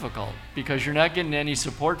more difficult because you're not getting any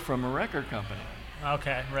support from a record company.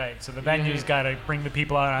 Okay, right. So the venue's got to bring the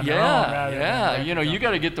people out on their own. Yeah. You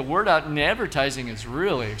got to get the word out, and advertising is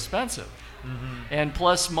really expensive. Mm-hmm. And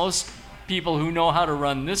plus, most people who know how to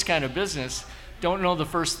run this kind of business don't know the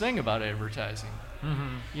first thing about advertising.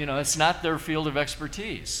 Mm-hmm. It's not their field of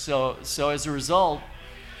expertise. So as a result,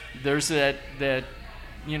 there's that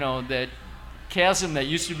chasm that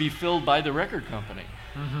used to be filled by the record company.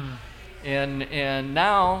 Mm-hmm. And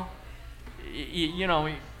now,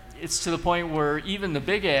 it's to the point where even the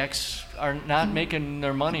big acts are not making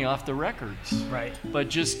their money off the records. Right. But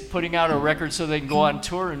just putting out a record so they can go on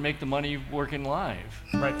tour and make the money working live.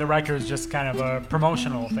 Right. The record's just kind of a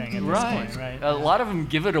promotional thing at this point, right? A lot of them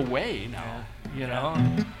give it away now,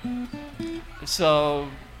 So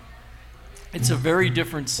it's a very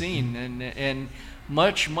different scene, and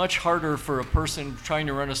much, much harder for a person trying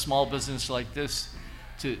to run a small business like this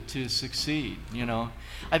to succeed,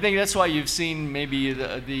 I think that's why you've seen maybe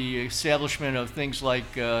the establishment of things like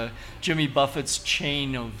Jimmy Buffett's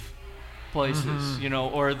chain of places,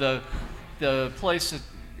 mm-hmm. Or the place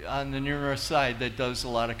on the near north side that does a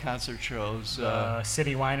lot of concert shows.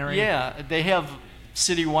 City Winery? Yeah, they have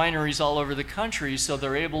city wineries all over the country, so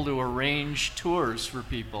they're able to arrange tours for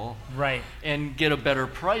people, right, and get a better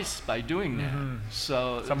price by doing that. Mm-hmm.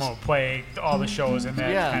 So someone will play all the shows in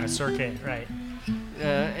that kind of circuit, right?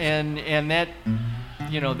 And that,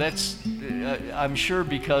 that's I'm sure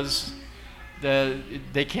because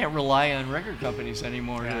they can't rely on record companies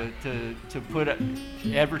anymore to put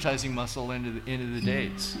advertising muscle into the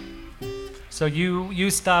dates. So you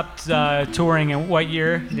stopped touring in what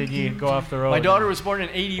year did you go off the road? My daughter was born in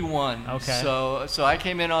 81. Okay. So I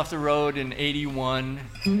came in off the road in 81,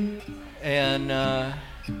 and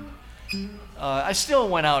I still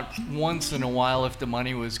went out once in a while if the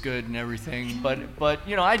money was good and everything. But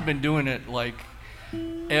I'd been doing it like I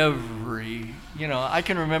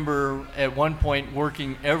can remember at one point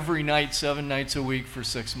working every night, 7 nights a week for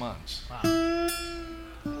 6 months. Wow.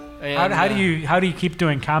 And, how do you keep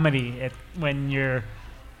doing comedy when you're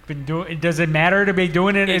been doing? Does it matter to be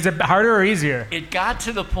doing it? Is it harder or easier? It got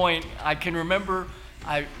to the point I can remember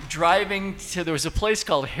driving to. There was a place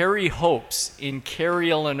called Harry Hope's in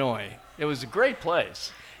Cary, Illinois. It was a great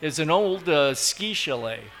place. It's an old ski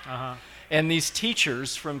chalet. Uh-huh. And these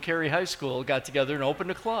teachers from Cary High School got together and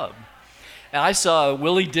opened a club. And I saw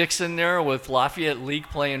Willie Dixon there with Lafayette Leak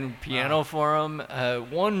playing piano for him.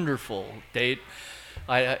 Wonderful date.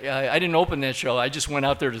 I didn't open that show. I just went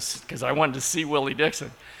out there because I wanted to see Willie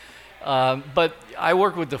Dixon. But I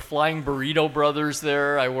worked with the Flying Burrito Brothers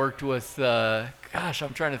there. I worked with, I'm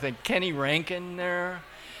trying to think, Kenny Rankin there.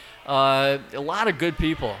 A lot of good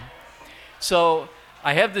people. So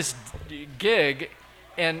I have this gig,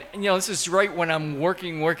 and this is right when I'm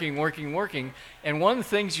working. And one of the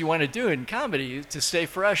things you want to do in comedy to stay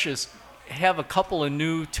fresh is have a couple of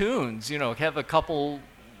new tunes, have a couple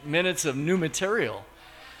minutes of new material.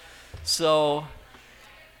 So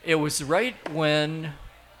it was right when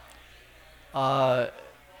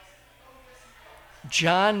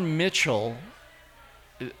John Mitchell,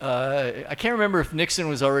 I can't remember if Nixon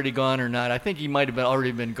was already gone or not. I think he might have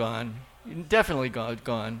already been gone. Definitely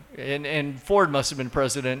gone. And Ford must have been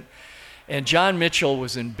president. And John Mitchell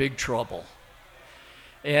was in big trouble.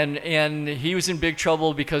 And he was in big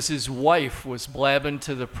trouble because his wife was blabbing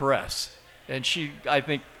to the press. And she, I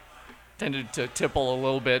think, tended to tipple a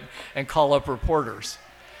little bit and call up reporters.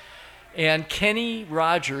 And Kenny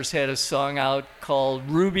Rogers had a song out called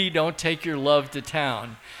Ruby, Don't Take Your Love to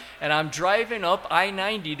Town. And I'm driving up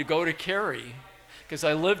I-90 to go to Cary, because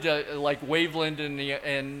I lived like Waveland and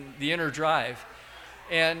the Inner Drive.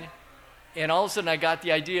 And all of a sudden I got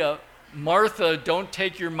the idea, Martha, don't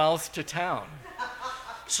take your mouth to town.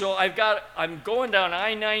 So I'm going down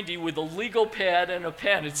I-90 with a legal pad and a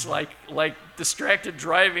pen. It's like distracted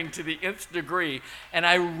driving to the nth degree. And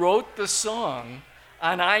I wrote the song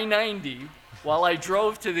on I-90 while I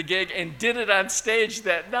drove to the gig and did it on stage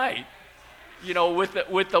that night,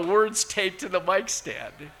 with the words taped to the mic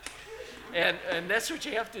stand. And that's what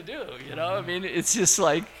you have to do, I mean, it's just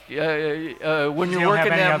like when you're working that much. You don't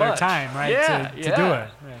have any other time, right, to do it.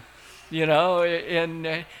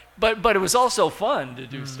 Yeah. But it was also fun to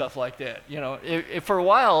do stuff like that. For a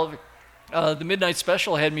while, the Midnight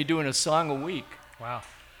Special had me doing a song a week. Wow.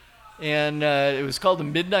 And it was called the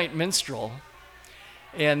Midnight Minstrel.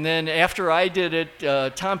 And then after I did it,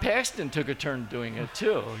 Tom Paxton took a turn doing it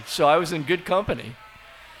too. So I was in good company.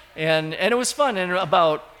 And it was fun. And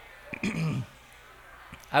about,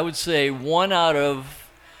 I would say 1 out of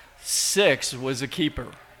 6 was a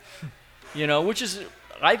keeper, which is,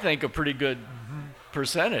 I think, a pretty good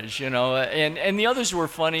percentage, and the others were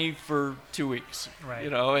funny for 2 weeks, right.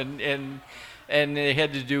 And they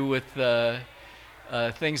had to do with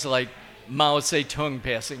things like Mao Zedong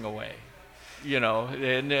passing away,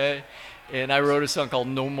 and I wrote a song called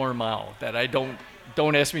No More Mao that I don't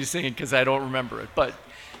ask me to sing it because I don't remember it, but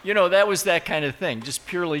that was that kind of thing, just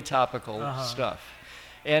purely topical stuff,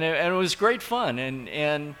 and it was great fun,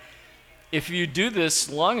 and if you do this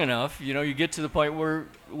long enough, you get to the point where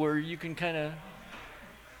you can kind of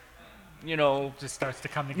just starts to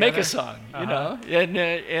come together. Make a song, and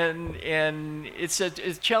it's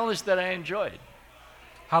a challenge that I enjoyed.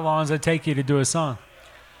 How long does it take you to do a song?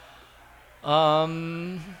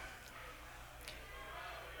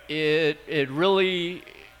 It really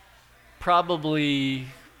probably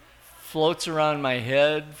floats around my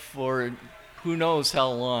head for who knows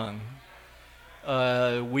how long,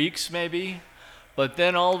 weeks maybe. But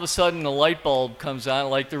then all of a sudden the light bulb comes on,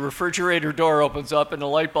 like the refrigerator door opens up and the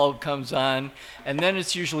light bulb comes on, and then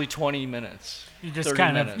it's usually 20 minutes. You just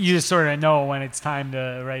sort of know when it's time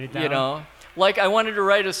to write it down. Like I wanted to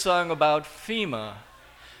write a song about FEMA,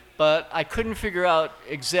 but I couldn't figure out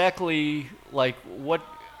exactly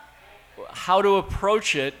how to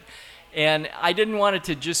approach it, and I didn't want it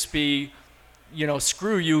to just be,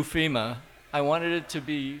 screw you FEMA. I wanted it to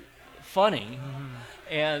be funny,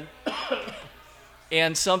 and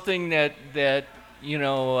something that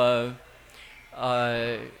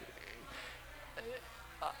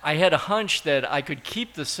I had a hunch that I could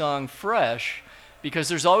keep the song fresh because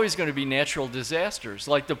there's always going to be natural disasters.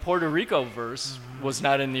 Like the Puerto Rico verse was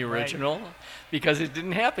not in the original because it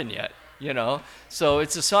didn't happen yet, you know? So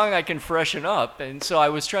it's a song I can freshen up. And so I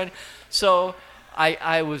was trying, so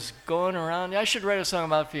I was going around, I should write a song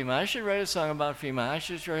about FEMA. I should write a song about FEMA. I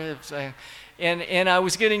should write a song. And I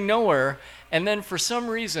was getting nowhere. And then for some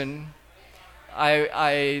reason,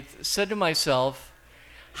 I said to myself,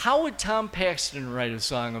 how would Tom Paxton write a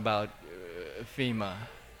song about FEMA?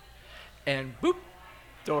 And boop,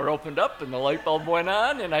 door opened up and the light bulb went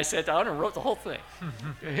on and I sat down and wrote the whole thing.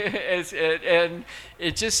 And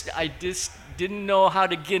I just didn't know how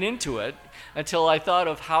to get into it until I thought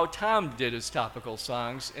of how Tom did his topical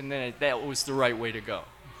songs, and then that was the right way to go.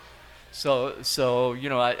 So you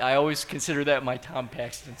know, I always consider that my Tom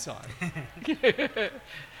Paxton song.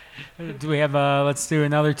 Do we have let's do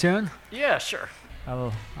another tune? Yeah, sure.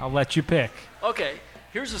 I'll let you pick. Okay,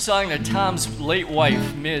 here's a song that Tom's late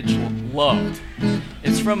wife, Midge, loved.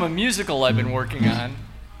 It's from a musical I've been working on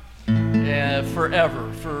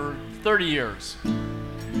forever, for 30 years.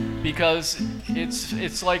 Because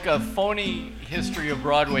it's like a phony history of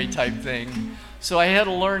Broadway type thing. So I had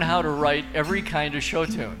to learn how to write every kind of show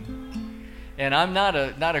tune. And I'm not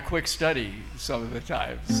a quick study some of the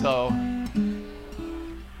time. So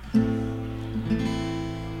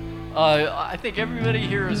I think everybody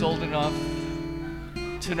here is old enough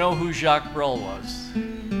to know who Jacques Brel was.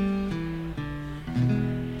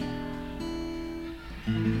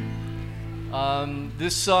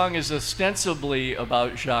 This song is ostensibly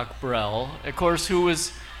about Jacques Brel, of course, who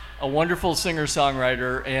was a wonderful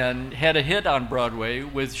singer-songwriter and had a hit on Broadway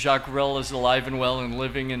with Jacques Brel is alive and well and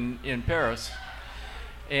living in Paris.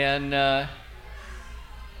 And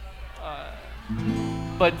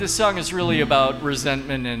but this song is really about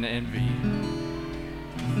resentment and envy.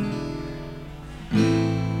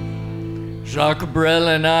 Jacques Brel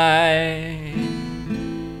and I,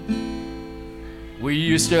 we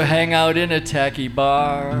used to hang out in a tacky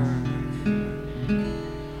bar,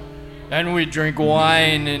 and we'd drink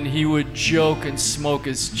wine and he would joke and smoke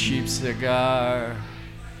his cheap cigar,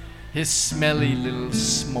 his smelly little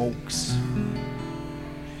smokes,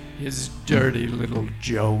 his dirty little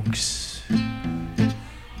jokes.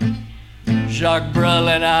 Jacques Brel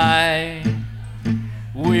and I,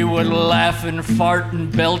 we would laugh and fart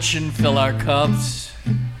and belch and fill our cups.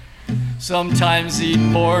 Sometimes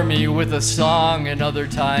he'd bore me with a song, and other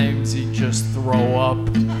times he'd just throw up,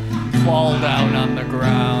 fall down on the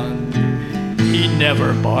ground. He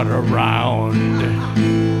never bought a round.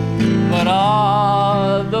 But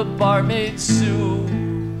the barmaid Sue,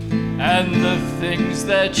 and the things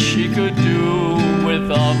that she could do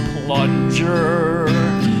with a plunger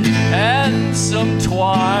and some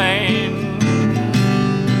twine.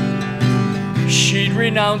 She'd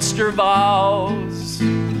renounced her vows.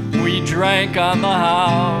 We drank on the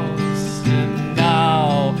house, and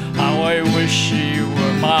now how I wish she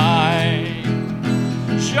were mine.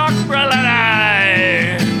 Jacques Brel and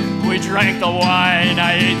I, we drank the wine,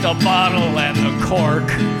 I ate the bottle and the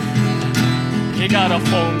cork. He got a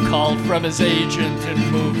phone call from his agent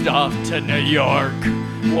and moved off to New York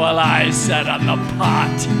while I sat on the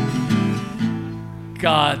pot.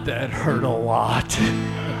 God, that hurt a lot.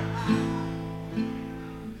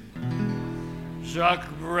 Jacques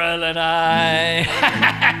Brel and I,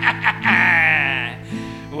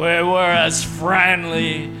 we were as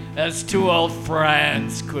friendly as two old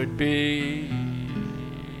friends could be.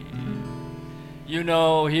 You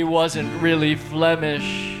know, he wasn't really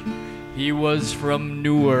Flemish. He was from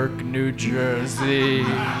Newark, New Jersey.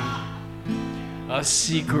 A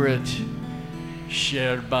secret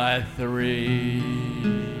shared by three.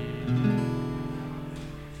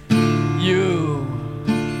 You,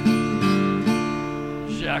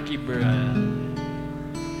 Jacques Brel,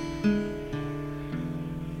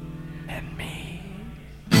 and me.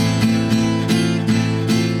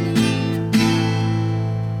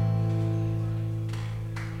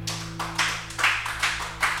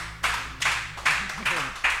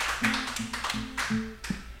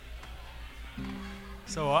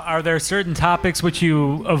 So are there certain topics which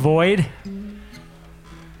you avoid?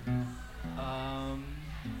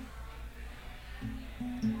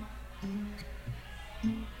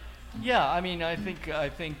 Yeah, I mean, I think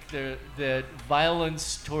that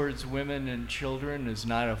violence towards women and children is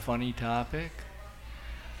not a funny topic.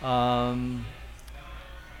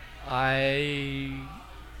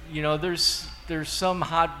 There's some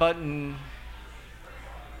hot button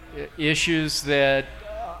issues that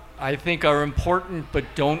I think are important but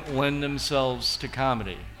don't lend themselves to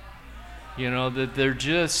comedy. You know, that they're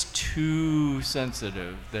just too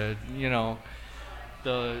sensitive. That, you know,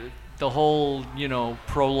 the whole,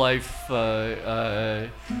 pro-life,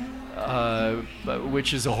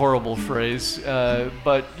 which is a horrible phrase,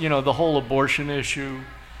 but the whole abortion issue.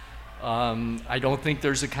 I don't think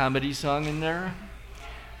there's a comedy song in there.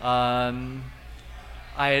 I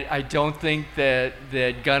don't think that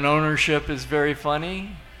gun ownership is very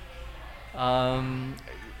funny.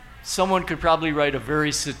 Someone could probably write a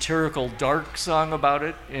very satirical, dark song about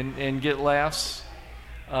it and get laughs.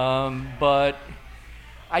 But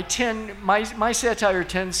my satire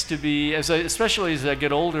tends to be, especially as I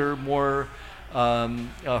get older, more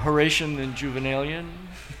Horatian than Juvenalian.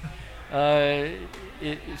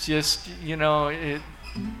 It's just,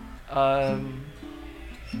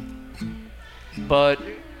 but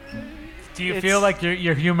do you feel like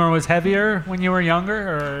your humor was heavier when you were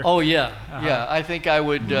younger, or? Oh yeah, yeah. I think I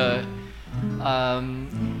would, and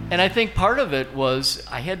I think part of it was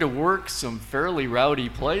I had to work some fairly rowdy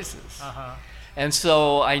places, and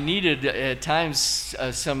so I needed at times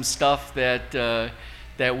some stuff that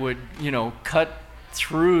would cut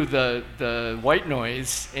through the white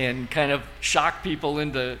noise and kind of shock people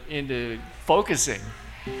into focusing.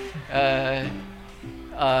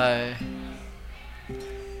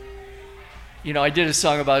 I did a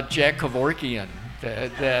song about Jack Kevorkian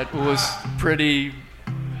that was pretty,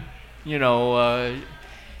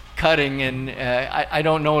 cutting, and I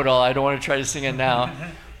don't know it all. I don't want to try to sing it now,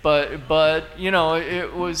 but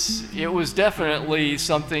it was definitely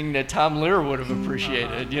something that Tom Lehrer would have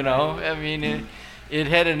appreciated. I mean, it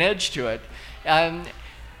had an edge to it, and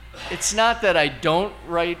it's not that I don't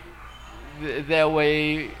write that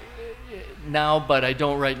way now, but I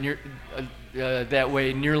don't write that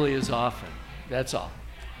way nearly as often. That's all,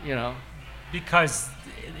 Because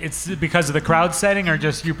it's because of the crowd setting, or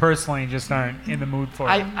just you personally just aren't in the mood for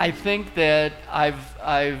it? I think that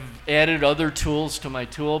I've added other tools to my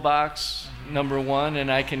toolbox, number one, and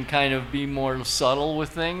I can kind of be more subtle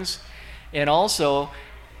with things. And also,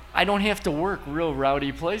 I don't have to work real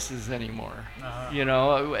rowdy places anymore, I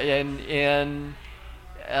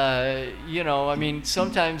mean,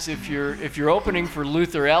 sometimes if you're opening for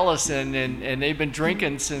Luther Allison and they've been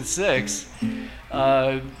drinking since 6,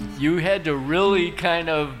 you had to really kind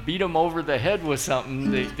of beat them over the head with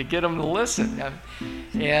something to get them to listen.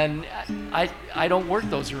 And I don't work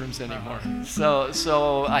those rooms anymore.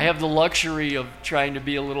 So I have the luxury of trying to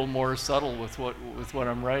be a little more subtle with what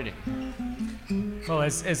I'm writing. Well,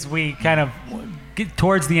 as we kind of get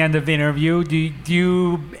towards the end of the interview, do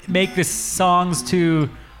you make the songs to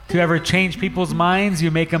ever change people's minds?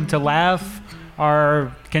 You make them to laugh,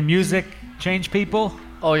 or can music change people?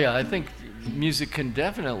 Oh yeah, I think music can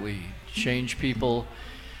definitely change people.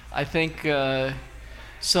 I think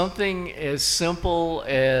something as simple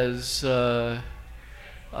as "Come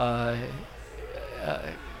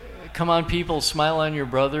on, people, smile on your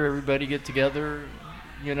brother, everybody get together."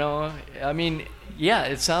 I mean, yeah,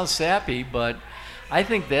 it sounds sappy, but I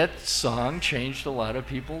think that song changed a lot of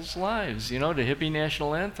people's lives. The hippie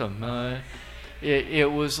national anthem.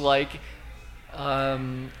 It was like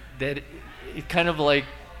that. It kind of like,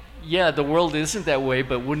 yeah, the world isn't that way,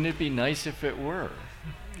 but wouldn't it be nice if it were?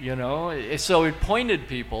 So it pointed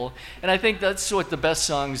people, and I think that's what the best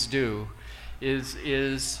songs do.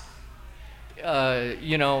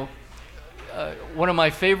 One of my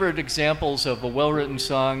favorite examples of a well-written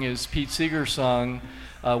song is Pete Seeger's song,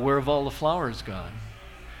 "Where Have All the Flowers Gone?"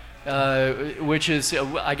 Which is,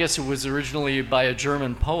 I guess it was originally by a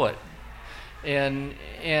German poet. And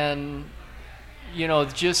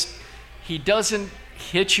just, he doesn't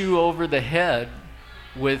hit you over the head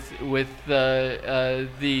with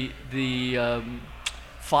the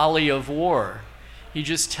folly of war. He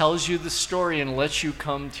just tells you the story and lets you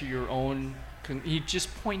come to your own, he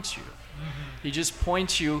just points you. He just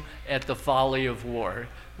points you at the folly of war.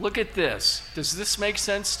 Look at this. Does this make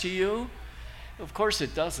sense to you? Of course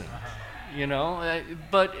it doesn't.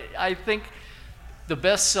 But I think the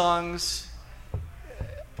best songs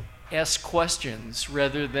ask questions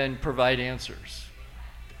rather than provide answers.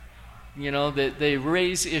 They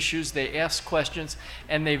raise issues, they ask questions,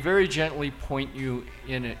 and they very gently point you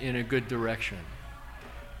in a good direction.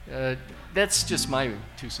 That's just my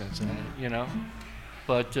 2 cents on it,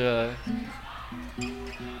 But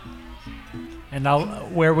and now,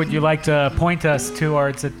 where would you like to point us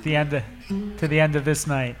towards at the end of this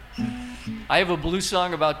night? I have a blues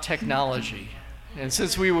song about technology, and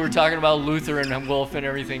since we were talking about Luther and Wolf and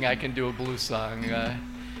everything, I can do a blues song.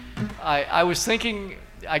 I was thinking,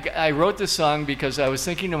 I wrote this song because I was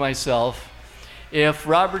thinking to myself, if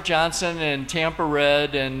Robert Johnson and Tampa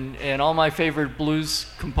Red and all my favorite blues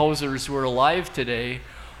composers were alive today,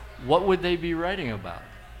 what would they be writing about?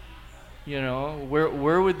 You know,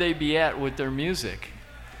 where would they be at with their music?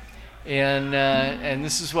 And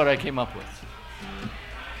this is what I came up with.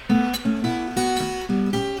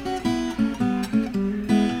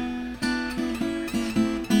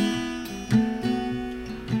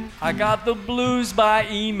 I got the blues by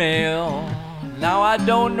email. Now I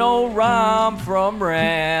don't know rhyme from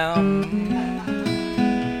ram.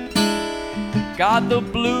 Got the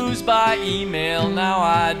blues by email. Now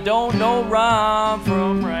I don't know rhyme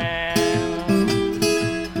from ram.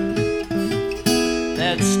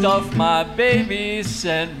 That stuff my baby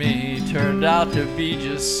sent me turned out to be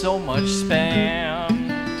just so much spam.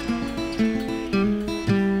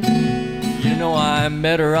 You know, I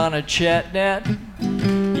met her on a chat net.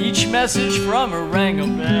 Each message from her rang a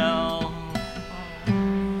bell.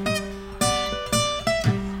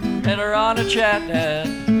 Met her on a chat net.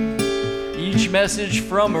 Each message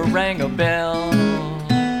from her rang a bell.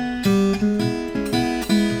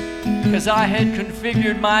 'Cause I had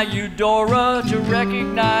configured my Eudora to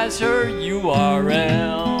recognize her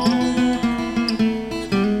URL.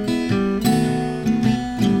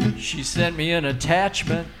 She sent me an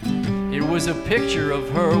attachment. It was a picture of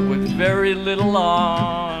her with very little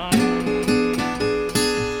on.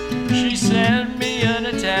 She sent me an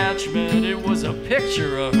attachment. It was a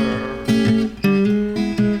picture of her.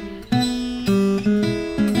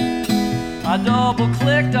 I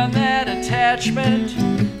double-clicked on that attachment.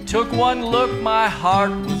 Took one look, my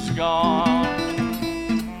heart was gone.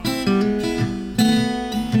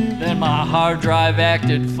 Then my hard drive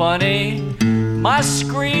acted funny. My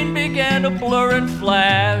screen began to blur and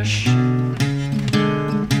flash.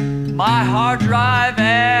 My hard drive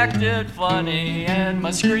acted funny, and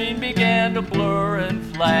my screen began to blur and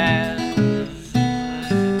flash.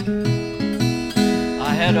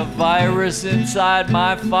 I had a virus inside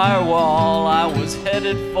my firewall. I was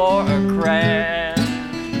headed for a crash.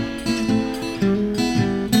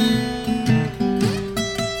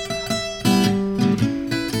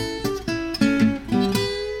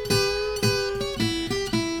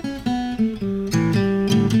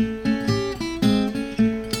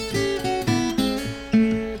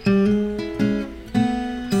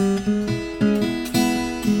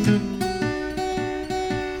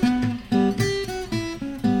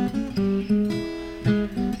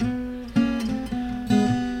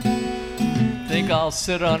 I'll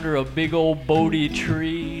sit under a big old Bodhi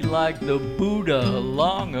tree like the Buddha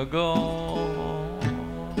long ago.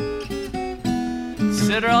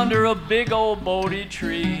 Sit under a big old Bodhi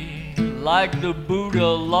tree like the Buddha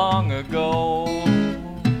long ago.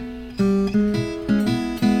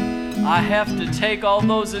 I have to take all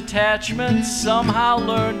those attachments, somehow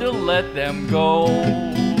learn to let them go.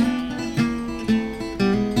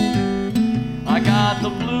 I got the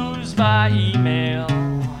blues by email.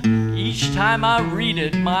 Each time I read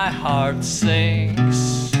it, my heart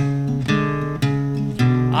sinks.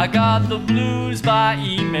 I got the blues by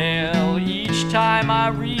email. Each time I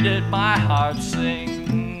read it, my heart sinks.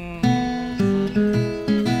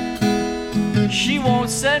 She won't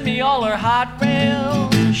send me all her hot mail.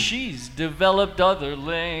 She's developed other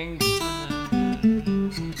links.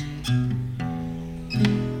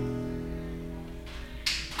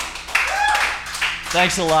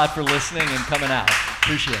 Thanks a lot for listening and coming out.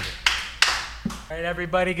 Appreciate it. All right,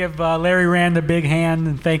 everybody, give Larry Rand a big hand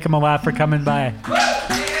and thank him a lot for coming by. Thank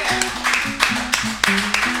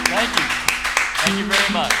you. Thank you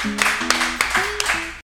very much.